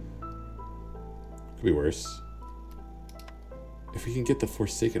 could be worse. If we can get the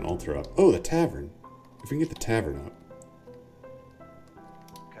Forsaken Altar up. Oh, the tavern. If we can get the tavern up.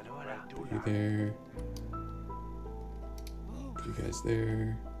 Put you there. Put you guys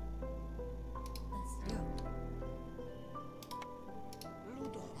there.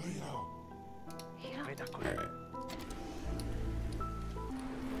 Alright.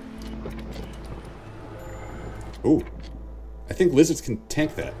 Oh. I think lizards can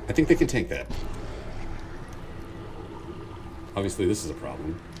tank that. I think they can tank that. Obviously, this is a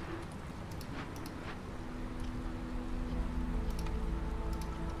problem.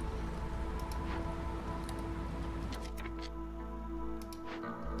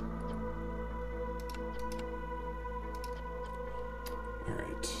 All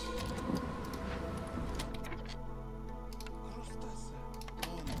right.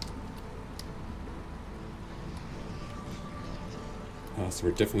 So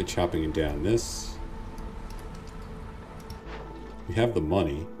we're definitely chopping down this. We have the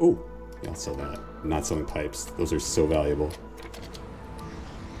money. Oh, yeah, I'll sell that. I'm not selling pipes. Those are so valuable.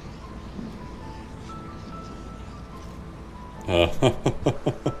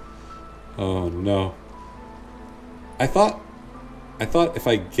 Oh no. I thought if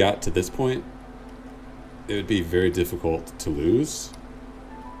I got to this point, it would be very difficult to lose.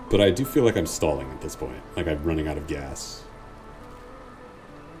 But I do feel like I'm stalling at this point. Like I'm running out of gas.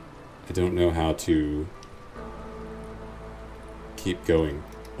 I don't know how to keep going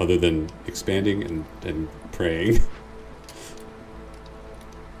other than expanding and praying.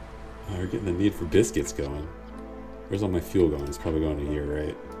 We're getting the need for biscuits going. Where's all my fuel going? It's probably going to here,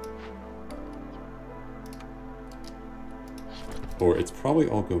 right? Or it's probably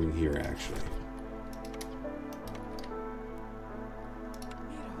all going here, actually.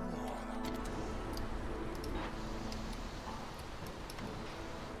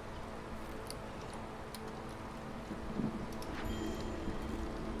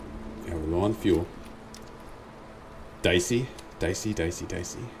 Yeah, we're low on fuel. Dicey. Dicey, dicey,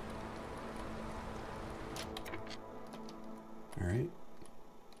 dicey. Alright.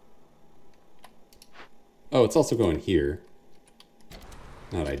 Oh, it's also going here.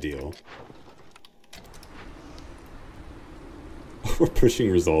 Not ideal. We're pushing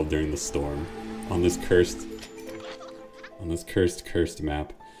resolve during the storm on this cursed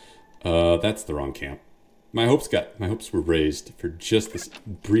map. That's the wrong camp. My hopes were raised for just this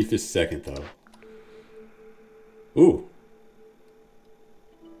briefest second though. Ooh.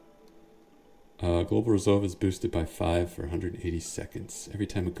 Global resolve is boosted by 5 for 180 seconds every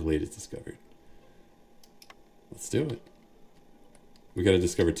time a glade is discovered. Let's do it. We gotta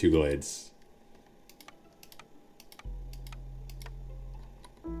discover 2 glades.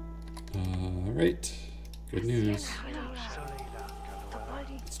 Alright. Good news.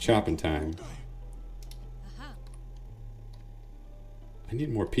 It's chopping time. I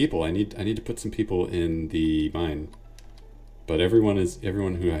need more people. I need to put some people in the mine. But everyone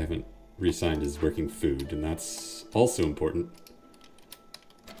who I haven't re-signed is working food, and that's also important.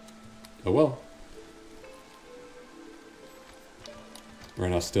 Oh well. We're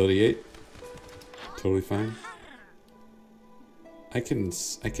at hostility 8. Totally fine. I can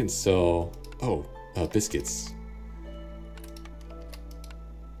sell biscuits.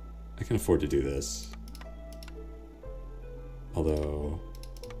 I can afford to do this. Although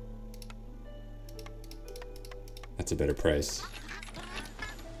that's a better price.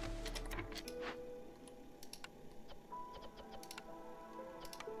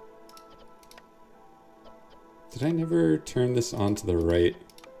 Did I never turn this on to the right?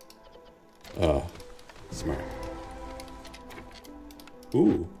 Smart.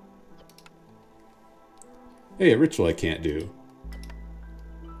 Ooh. Hey, a ritual I can't do.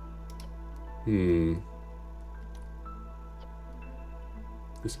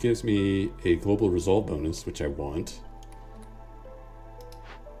 This gives me a global resolve bonus, which I want.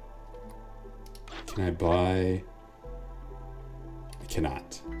 Can I buy? I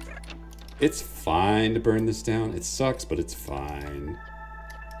cannot. It's fine to burn this down. It sucks, but it's fine.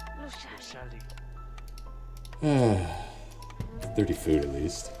 30 food at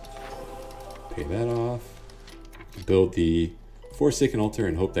least. Pay that off. Build the Forsaken Altar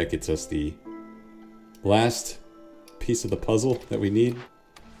and hope that gets us the last piece of the puzzle that we need.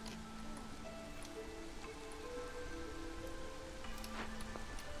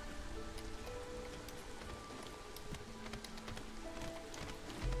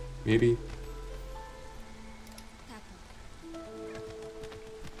 Maybe.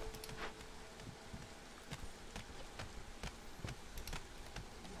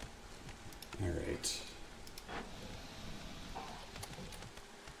 Alright.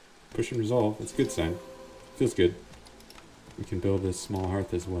 Push and resolve. That's a good sign. Feels good. We can build this small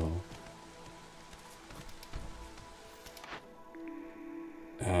hearth as well.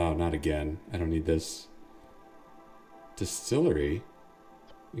 Oh, not again. I don't need this. Distillery.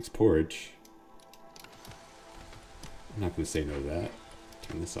 Makes porridge. I'm not going to say no to that.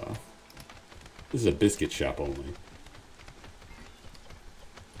 Turn this off. This is a biscuit shop only.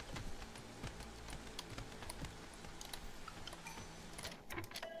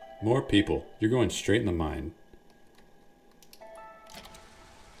 More people. You're going straight in the mine.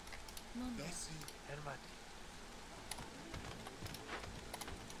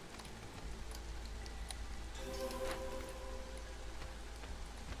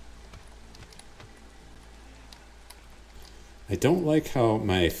 I don't like how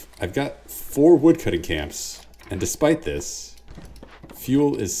I've got 4 woodcutting camps, and despite this,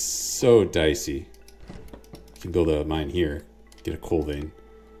 fuel is so dicey. You can build a mine here, get a coal vein.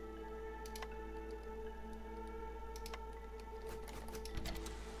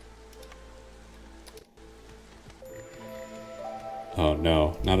 Oh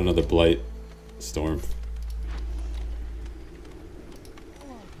no, not another blight storm.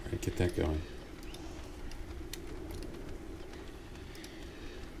 Alright, get that going.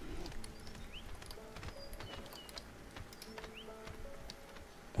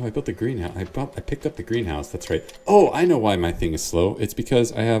 Oh, I built the greenhouse. I picked up the greenhouse. That's right. Oh, I know why my thing is slow. It's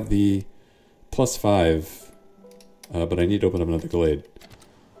because I have the +5, but I need to open up another glade.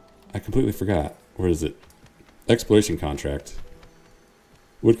 I completely forgot. Where is it? Exploration contract.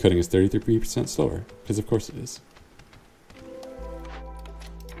 Woodcutting is 33% slower, because of course it is.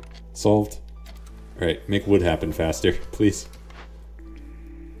 Solved. Alright, make wood happen faster, please.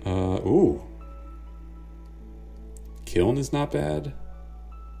 Ooh. Kiln is not bad.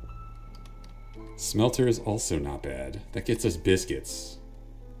 Smelter is also not bad. That gets us biscuits.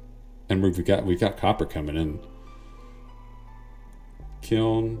 And we've got copper coming in.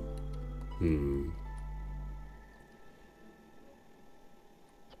 Kiln.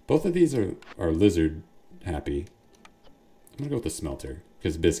 Both of these are lizard happy. I'm gonna go with the smelter,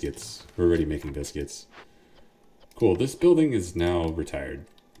 because biscuits. We're already making biscuits. Cool, this building is now retired.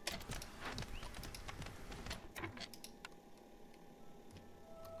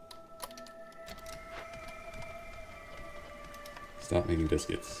 Stop making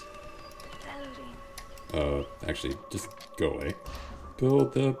biscuits. Actually, just go away.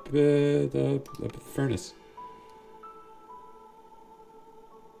 Build the furnace.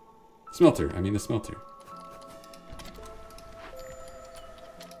 Smelter, I mean the smelter.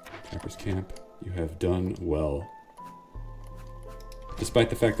 Trapper's camp, you have done well. Despite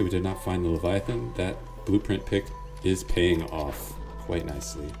the fact that we did not find the Leviathan, that blueprint pick is paying off quite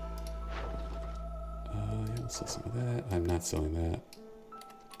nicely. Yeah, let's sell some of that. I'm not selling that.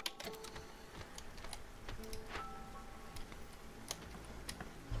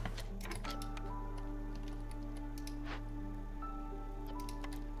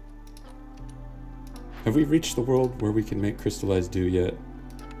 Have we reached the world where we can make crystallized dew yet?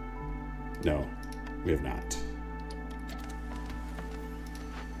 No, we have not.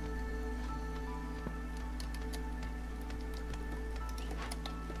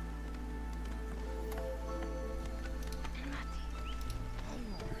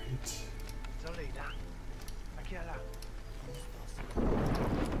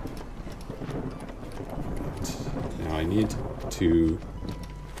 Now I need to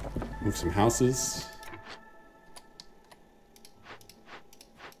move some houses.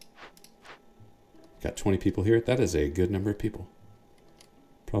 Got 20 people here. That is a good number of people.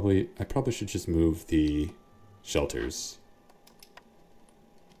 I probably should just move the shelters.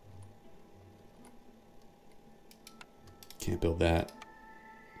 Can't build that.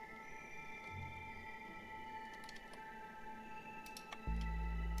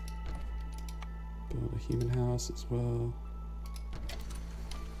 Build a human house as well.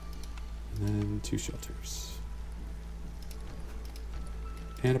 And then 2 shelters.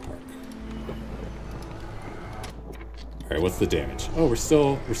 And a park. Alright, what's the damage? Oh, we're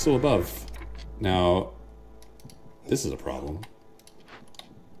still above. Now, this is a problem.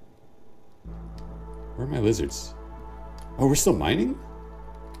 Where are my lizards? Oh, we're still mining?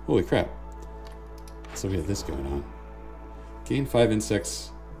 Holy crap. So we have this going on. Gain 5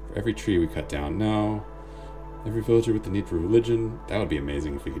 insects for every tree we cut down. No. Every villager with the need for religion. That would be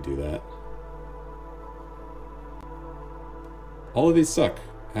amazing if we could do that. All of these suck.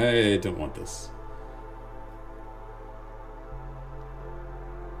 I don't want this.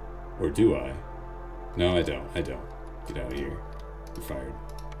 Or do I? No, I don't. I don't. Get out of here. You're fired.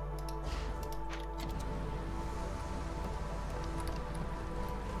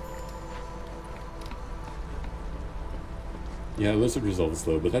 Yeah, lizard result is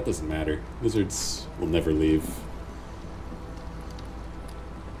slow, but that doesn't matter. Lizards will never leave.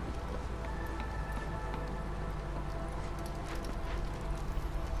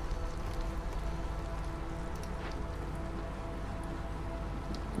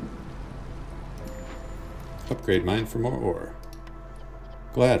 Upgrade mine for more ore.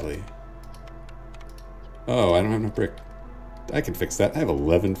 Gladly. Oh, I don't have enough brick. I can fix that. I have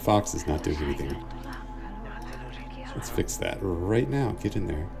 11 foxes not doing anything. Let's fix that right now. Get in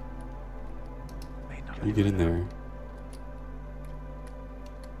there. You get in there.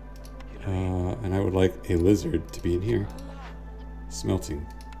 And I would like a lizard to be in here. Smelting.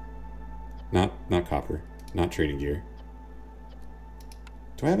 Not copper. Not trading gear.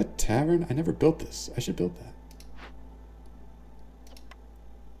 Do I have a tavern? I never built this. I should build that.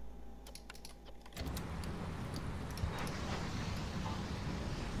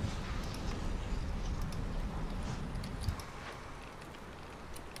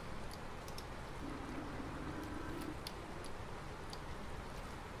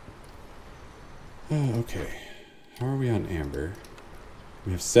 Okay. How are we on amber?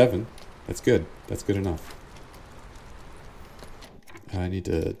 We have 7. That's good. That's good enough. I need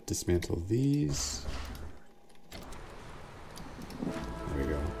to dismantle these. There we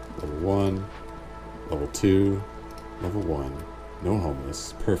go. Level 1. Level 2. Level 1. No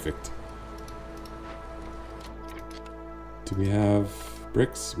homeless. Perfect. Do we have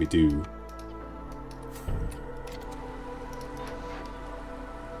bricks? We do.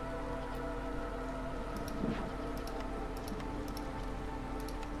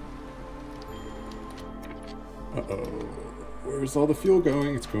 Uh-oh. Where's all the fuel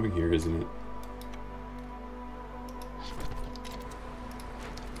going? It's going here, isn't it?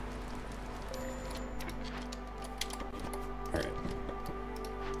 Alright.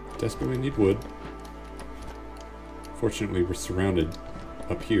 Desperately need wood. Fortunately, we're surrounded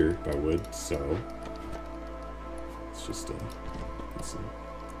up here by wood, so it's just get some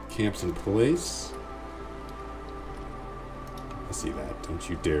camps in place. I see that. Don't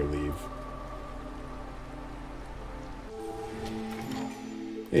you dare leave.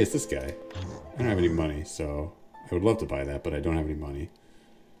 Hey, it's this guy. I don't have any money, so I would love to buy that, but I don't have any money.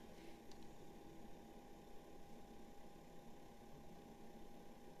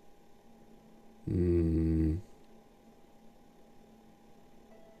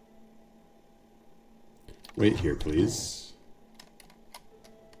 Wait here, please.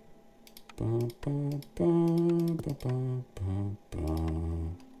 Ba, ba, ba, ba, ba, ba, ba.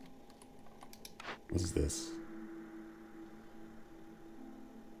 What is this?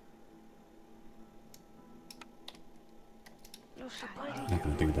 I'm not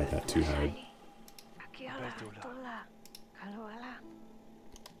gonna think about that too hard.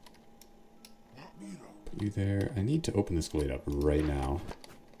 Put you there. I need to open this glade up right now.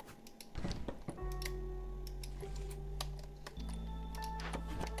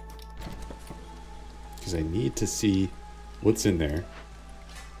 Because I need to see what's in there.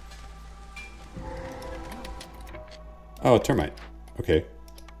 Oh, a termite. Okay.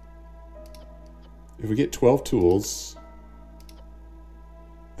 If we get 12 tools...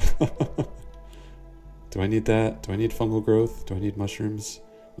 Do I need that? Do I need fungal growth? Do I need mushrooms?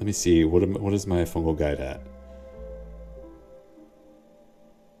 Let me see. What is my fungal guide at?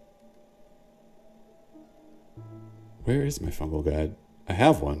 Where is my fungal guide? I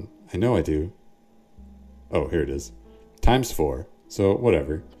have one. I know I do. Oh, here it is. ×4. So,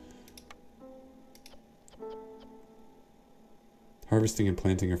 whatever. Harvesting and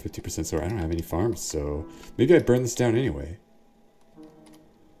planting are 50%, so I don't have any farms, so maybe I burn this down anyway.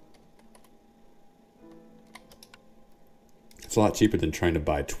 It's a lot cheaper than trying to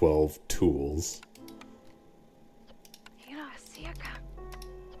buy 12 tools.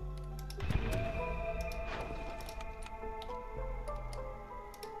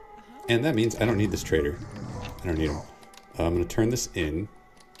 And that means I don't need this trader. I don't need him. I'm going to turn this in.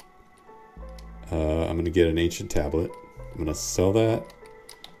 I'm going to get an ancient tablet. I'm going to sell that.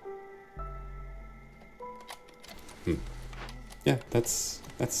 Yeah, that's...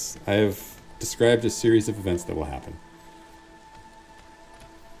 I have described a series of events that will happen.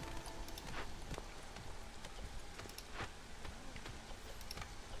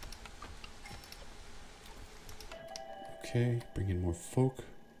 Okay, bring in more folk.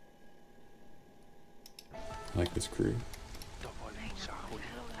 I like this crew.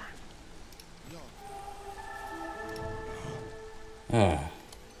 Ah.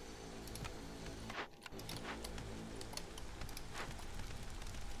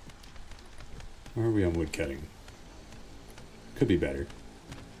 Where are we on wood cutting? Could be better.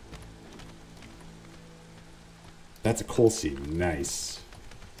 That's a coal seam. Nice.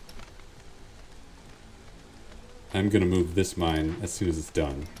 I'm gonna move this mine as soon as it's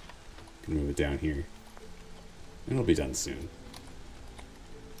done. Gonna move it down here. And it'll be done soon.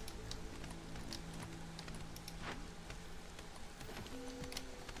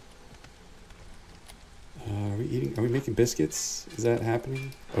 Are we making biscuits? Is that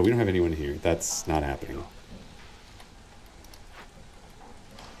happening? Oh, we don't have anyone here. That's not happening.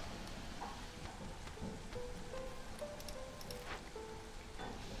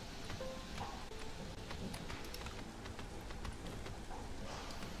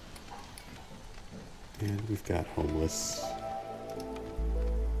 And we've got homeless.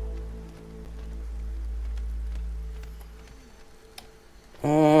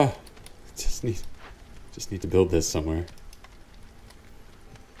 Just need to build this somewhere.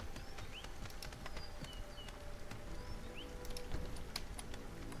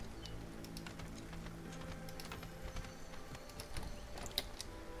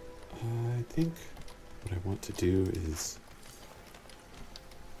 I think what I want to do is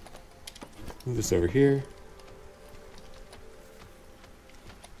move this over here.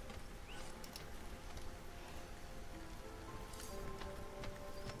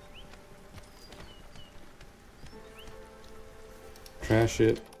 Trash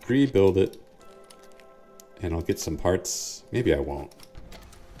it, rebuild it, and I'll get some parts. Maybe I won't.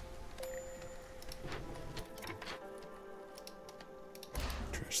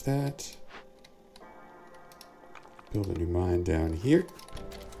 Trash that. Build a new mine down here.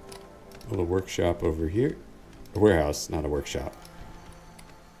 Build a workshop over here. A warehouse, not a workshop.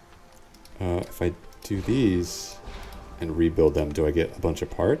 If I do these and rebuild them, do I get a bunch of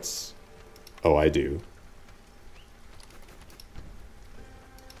parts? Oh, I do.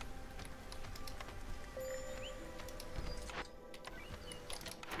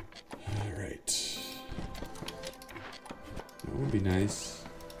 Alright. That would be nice.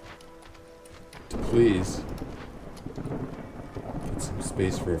 to please get some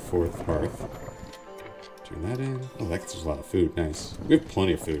space for a fourth hearth. Turn that in. Oh, that gets us a lot of food. Nice. We have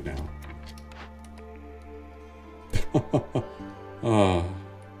plenty of food now. Ah,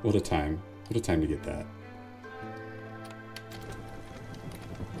 what a time. What a time to get that.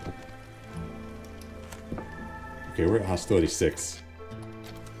 Okay, we're at hostility 6.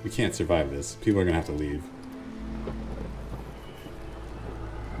 We can't survive this. People are gonna have to leave.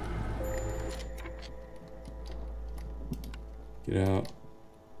 Get out.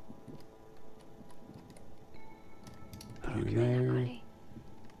 Put you in there.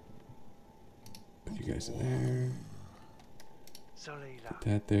 Put you guys in there. Put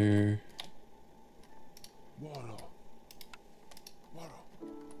that there.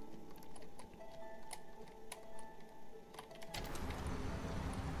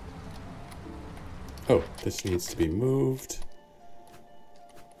 Oh, this needs to be moved.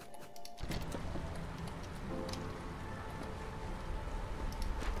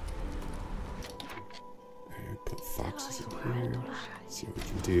 Alright, put foxes in here. See what we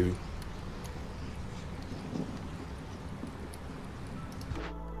can do.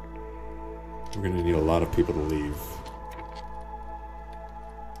 We're gonna need a lot of people to leave.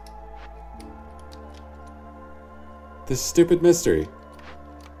 This stupid mystery.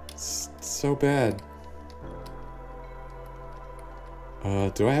 It's so bad.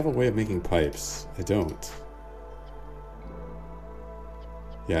 Do I have a way of making pipes? I don't.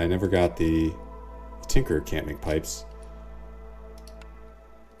 Yeah, I never got the Tinker can't make pipes.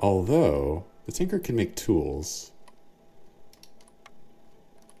 Although, the Tinker can make tools.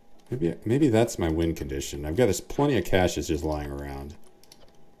 Maybe that's my win condition. I've got this plenty of caches just lying around.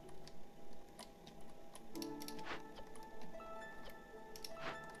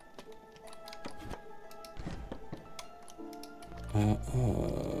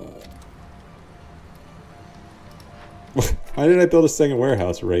 Why did I build a second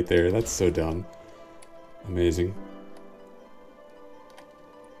warehouse right there? That's so dumb. Amazing.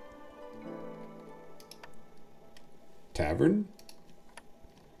 Tavern?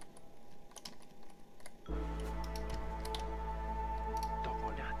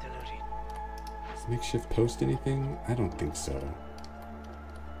 Does makeshift post anything? I don't think so.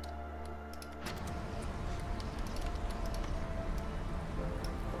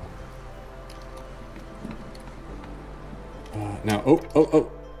 Now,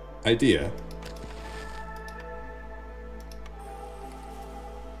 oh, idea.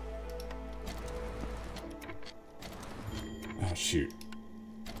 Oh, shoot.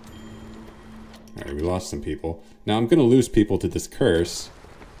 Alright, we lost some people. Now, I'm gonna lose people to this curse,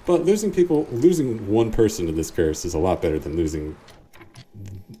 but losing one person to this curse is a lot better than losing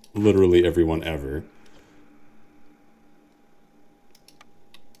literally everyone ever.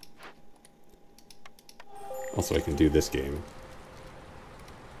 Also, I can do this game.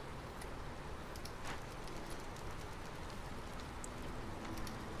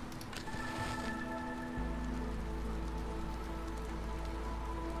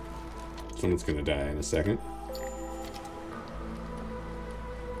 Someone's gonna die in a second.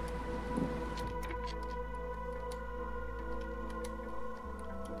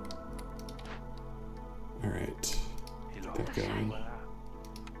 Alright. Get that going.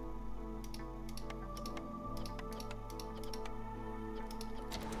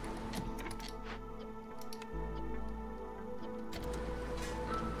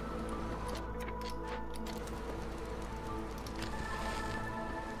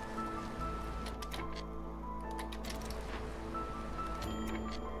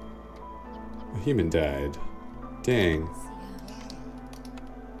 A human died. Dang.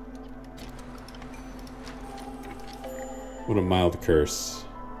 What a mild curse.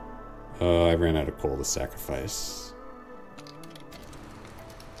 I ran out of coal to sacrifice.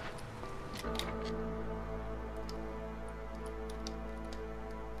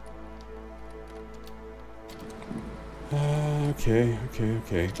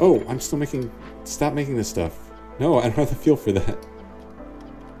 Okay. Oh, I'm still making... Stop making this stuff. No, I don't have the fuel for that.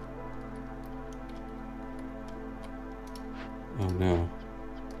 Oh no.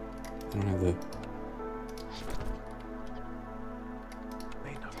 I don't have the...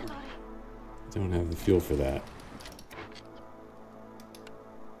 I don't have the fuel for that.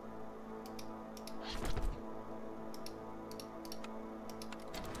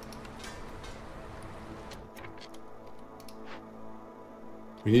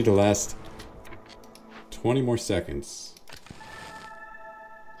 We need to last 20 more seconds.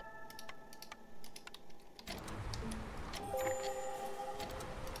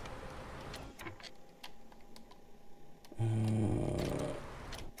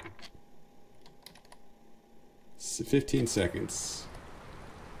 15 seconds.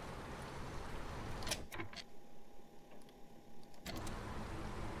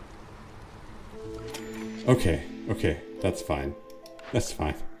 Okay, okay, that's fine. That's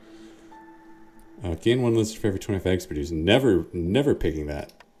fine. Gain 1 lizard for every 25 eggs produced. Never picking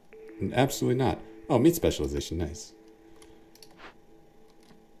that. Absolutely not. Oh, meat specialization, nice.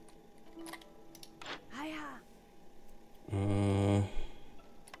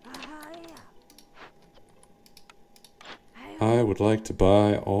 I would like to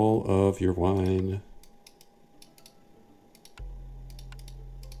buy all of your wine.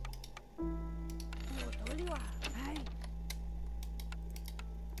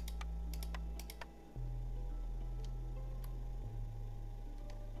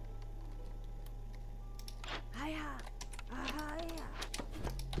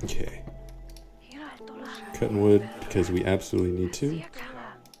 Okay. Cutting wood because we absolutely need to.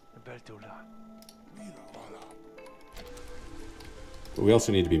 But we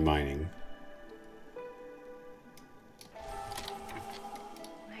also need to be mining.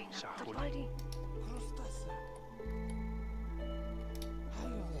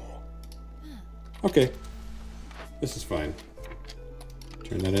 Okay. This is fine.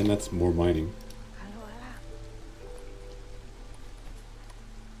 Turn that in, that's more mining.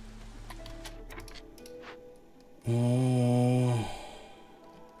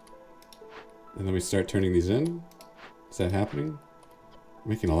 And then we start turning these in? Is that happening?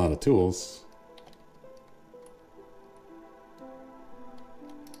 Making a lot of tools.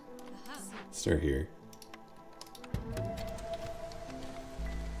 Start here.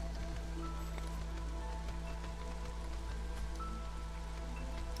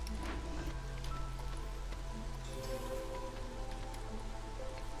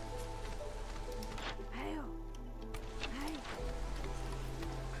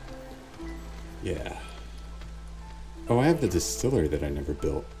 Yeah. Oh, I have the distillery that I never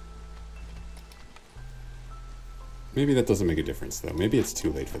built. Maybe that doesn't make a difference, though. Maybe it's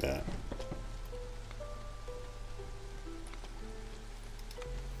too late for that.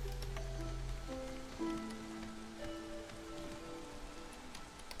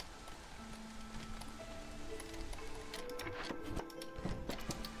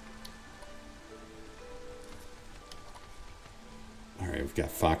 Alright, we've got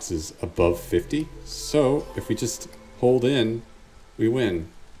foxes above 50. So, if we just hold in, we win.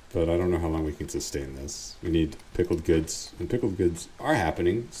 But I don't know how long we can sustain this. We need pickled goods, and pickled goods are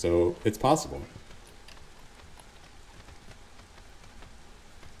happening, so it's possible.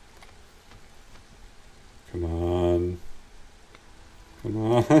 Come on. Come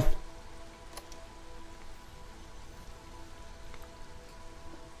on. I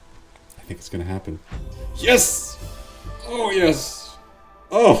think it's gonna happen. Yes! Oh, yes!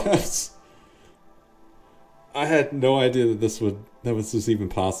 Oh, that's... I had no idea that this was even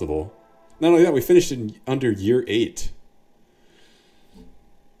possible. Not only that, we finished in under year 8.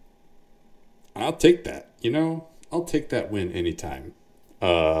 I'll take that, you know? I'll take that win anytime.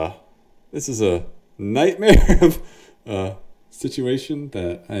 This is a nightmare of situation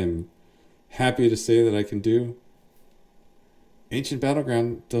that I'm happy to say that I can do. Ancient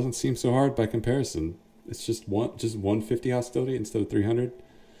Battleground doesn't seem so hard by comparison. It's just 150 hostility instead of 300.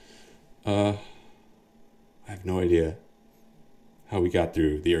 I have no idea how we got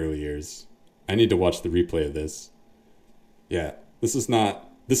through the early years. I need to watch the replay of this. Yeah, this was not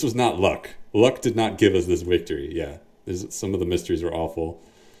luck. Luck did not give us this victory. Yeah, some of the mysteries were awful.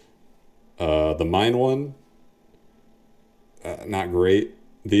 The mine one, not great.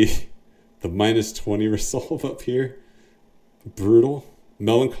 The minus 20 resolve up here, brutal.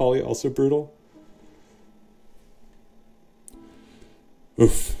 Melancholy, also brutal.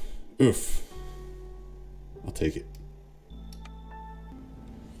 Oof, oof. I'll take it.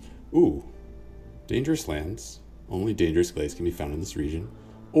 Ooh. Dangerous lands. Only dangerous glades can be found in this region.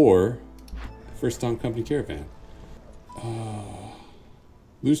 Or, First Dawn Company Caravan.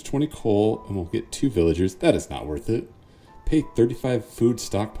 Lose 20 coal and we'll get 2 villagers. That is not worth it. Pay 35 food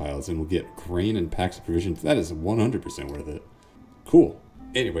stockpiles and we'll get grain and packs of provisions. That is 100% worth it. Cool.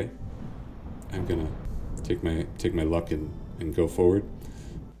 Anyway, I'm gonna take my luck and go forward.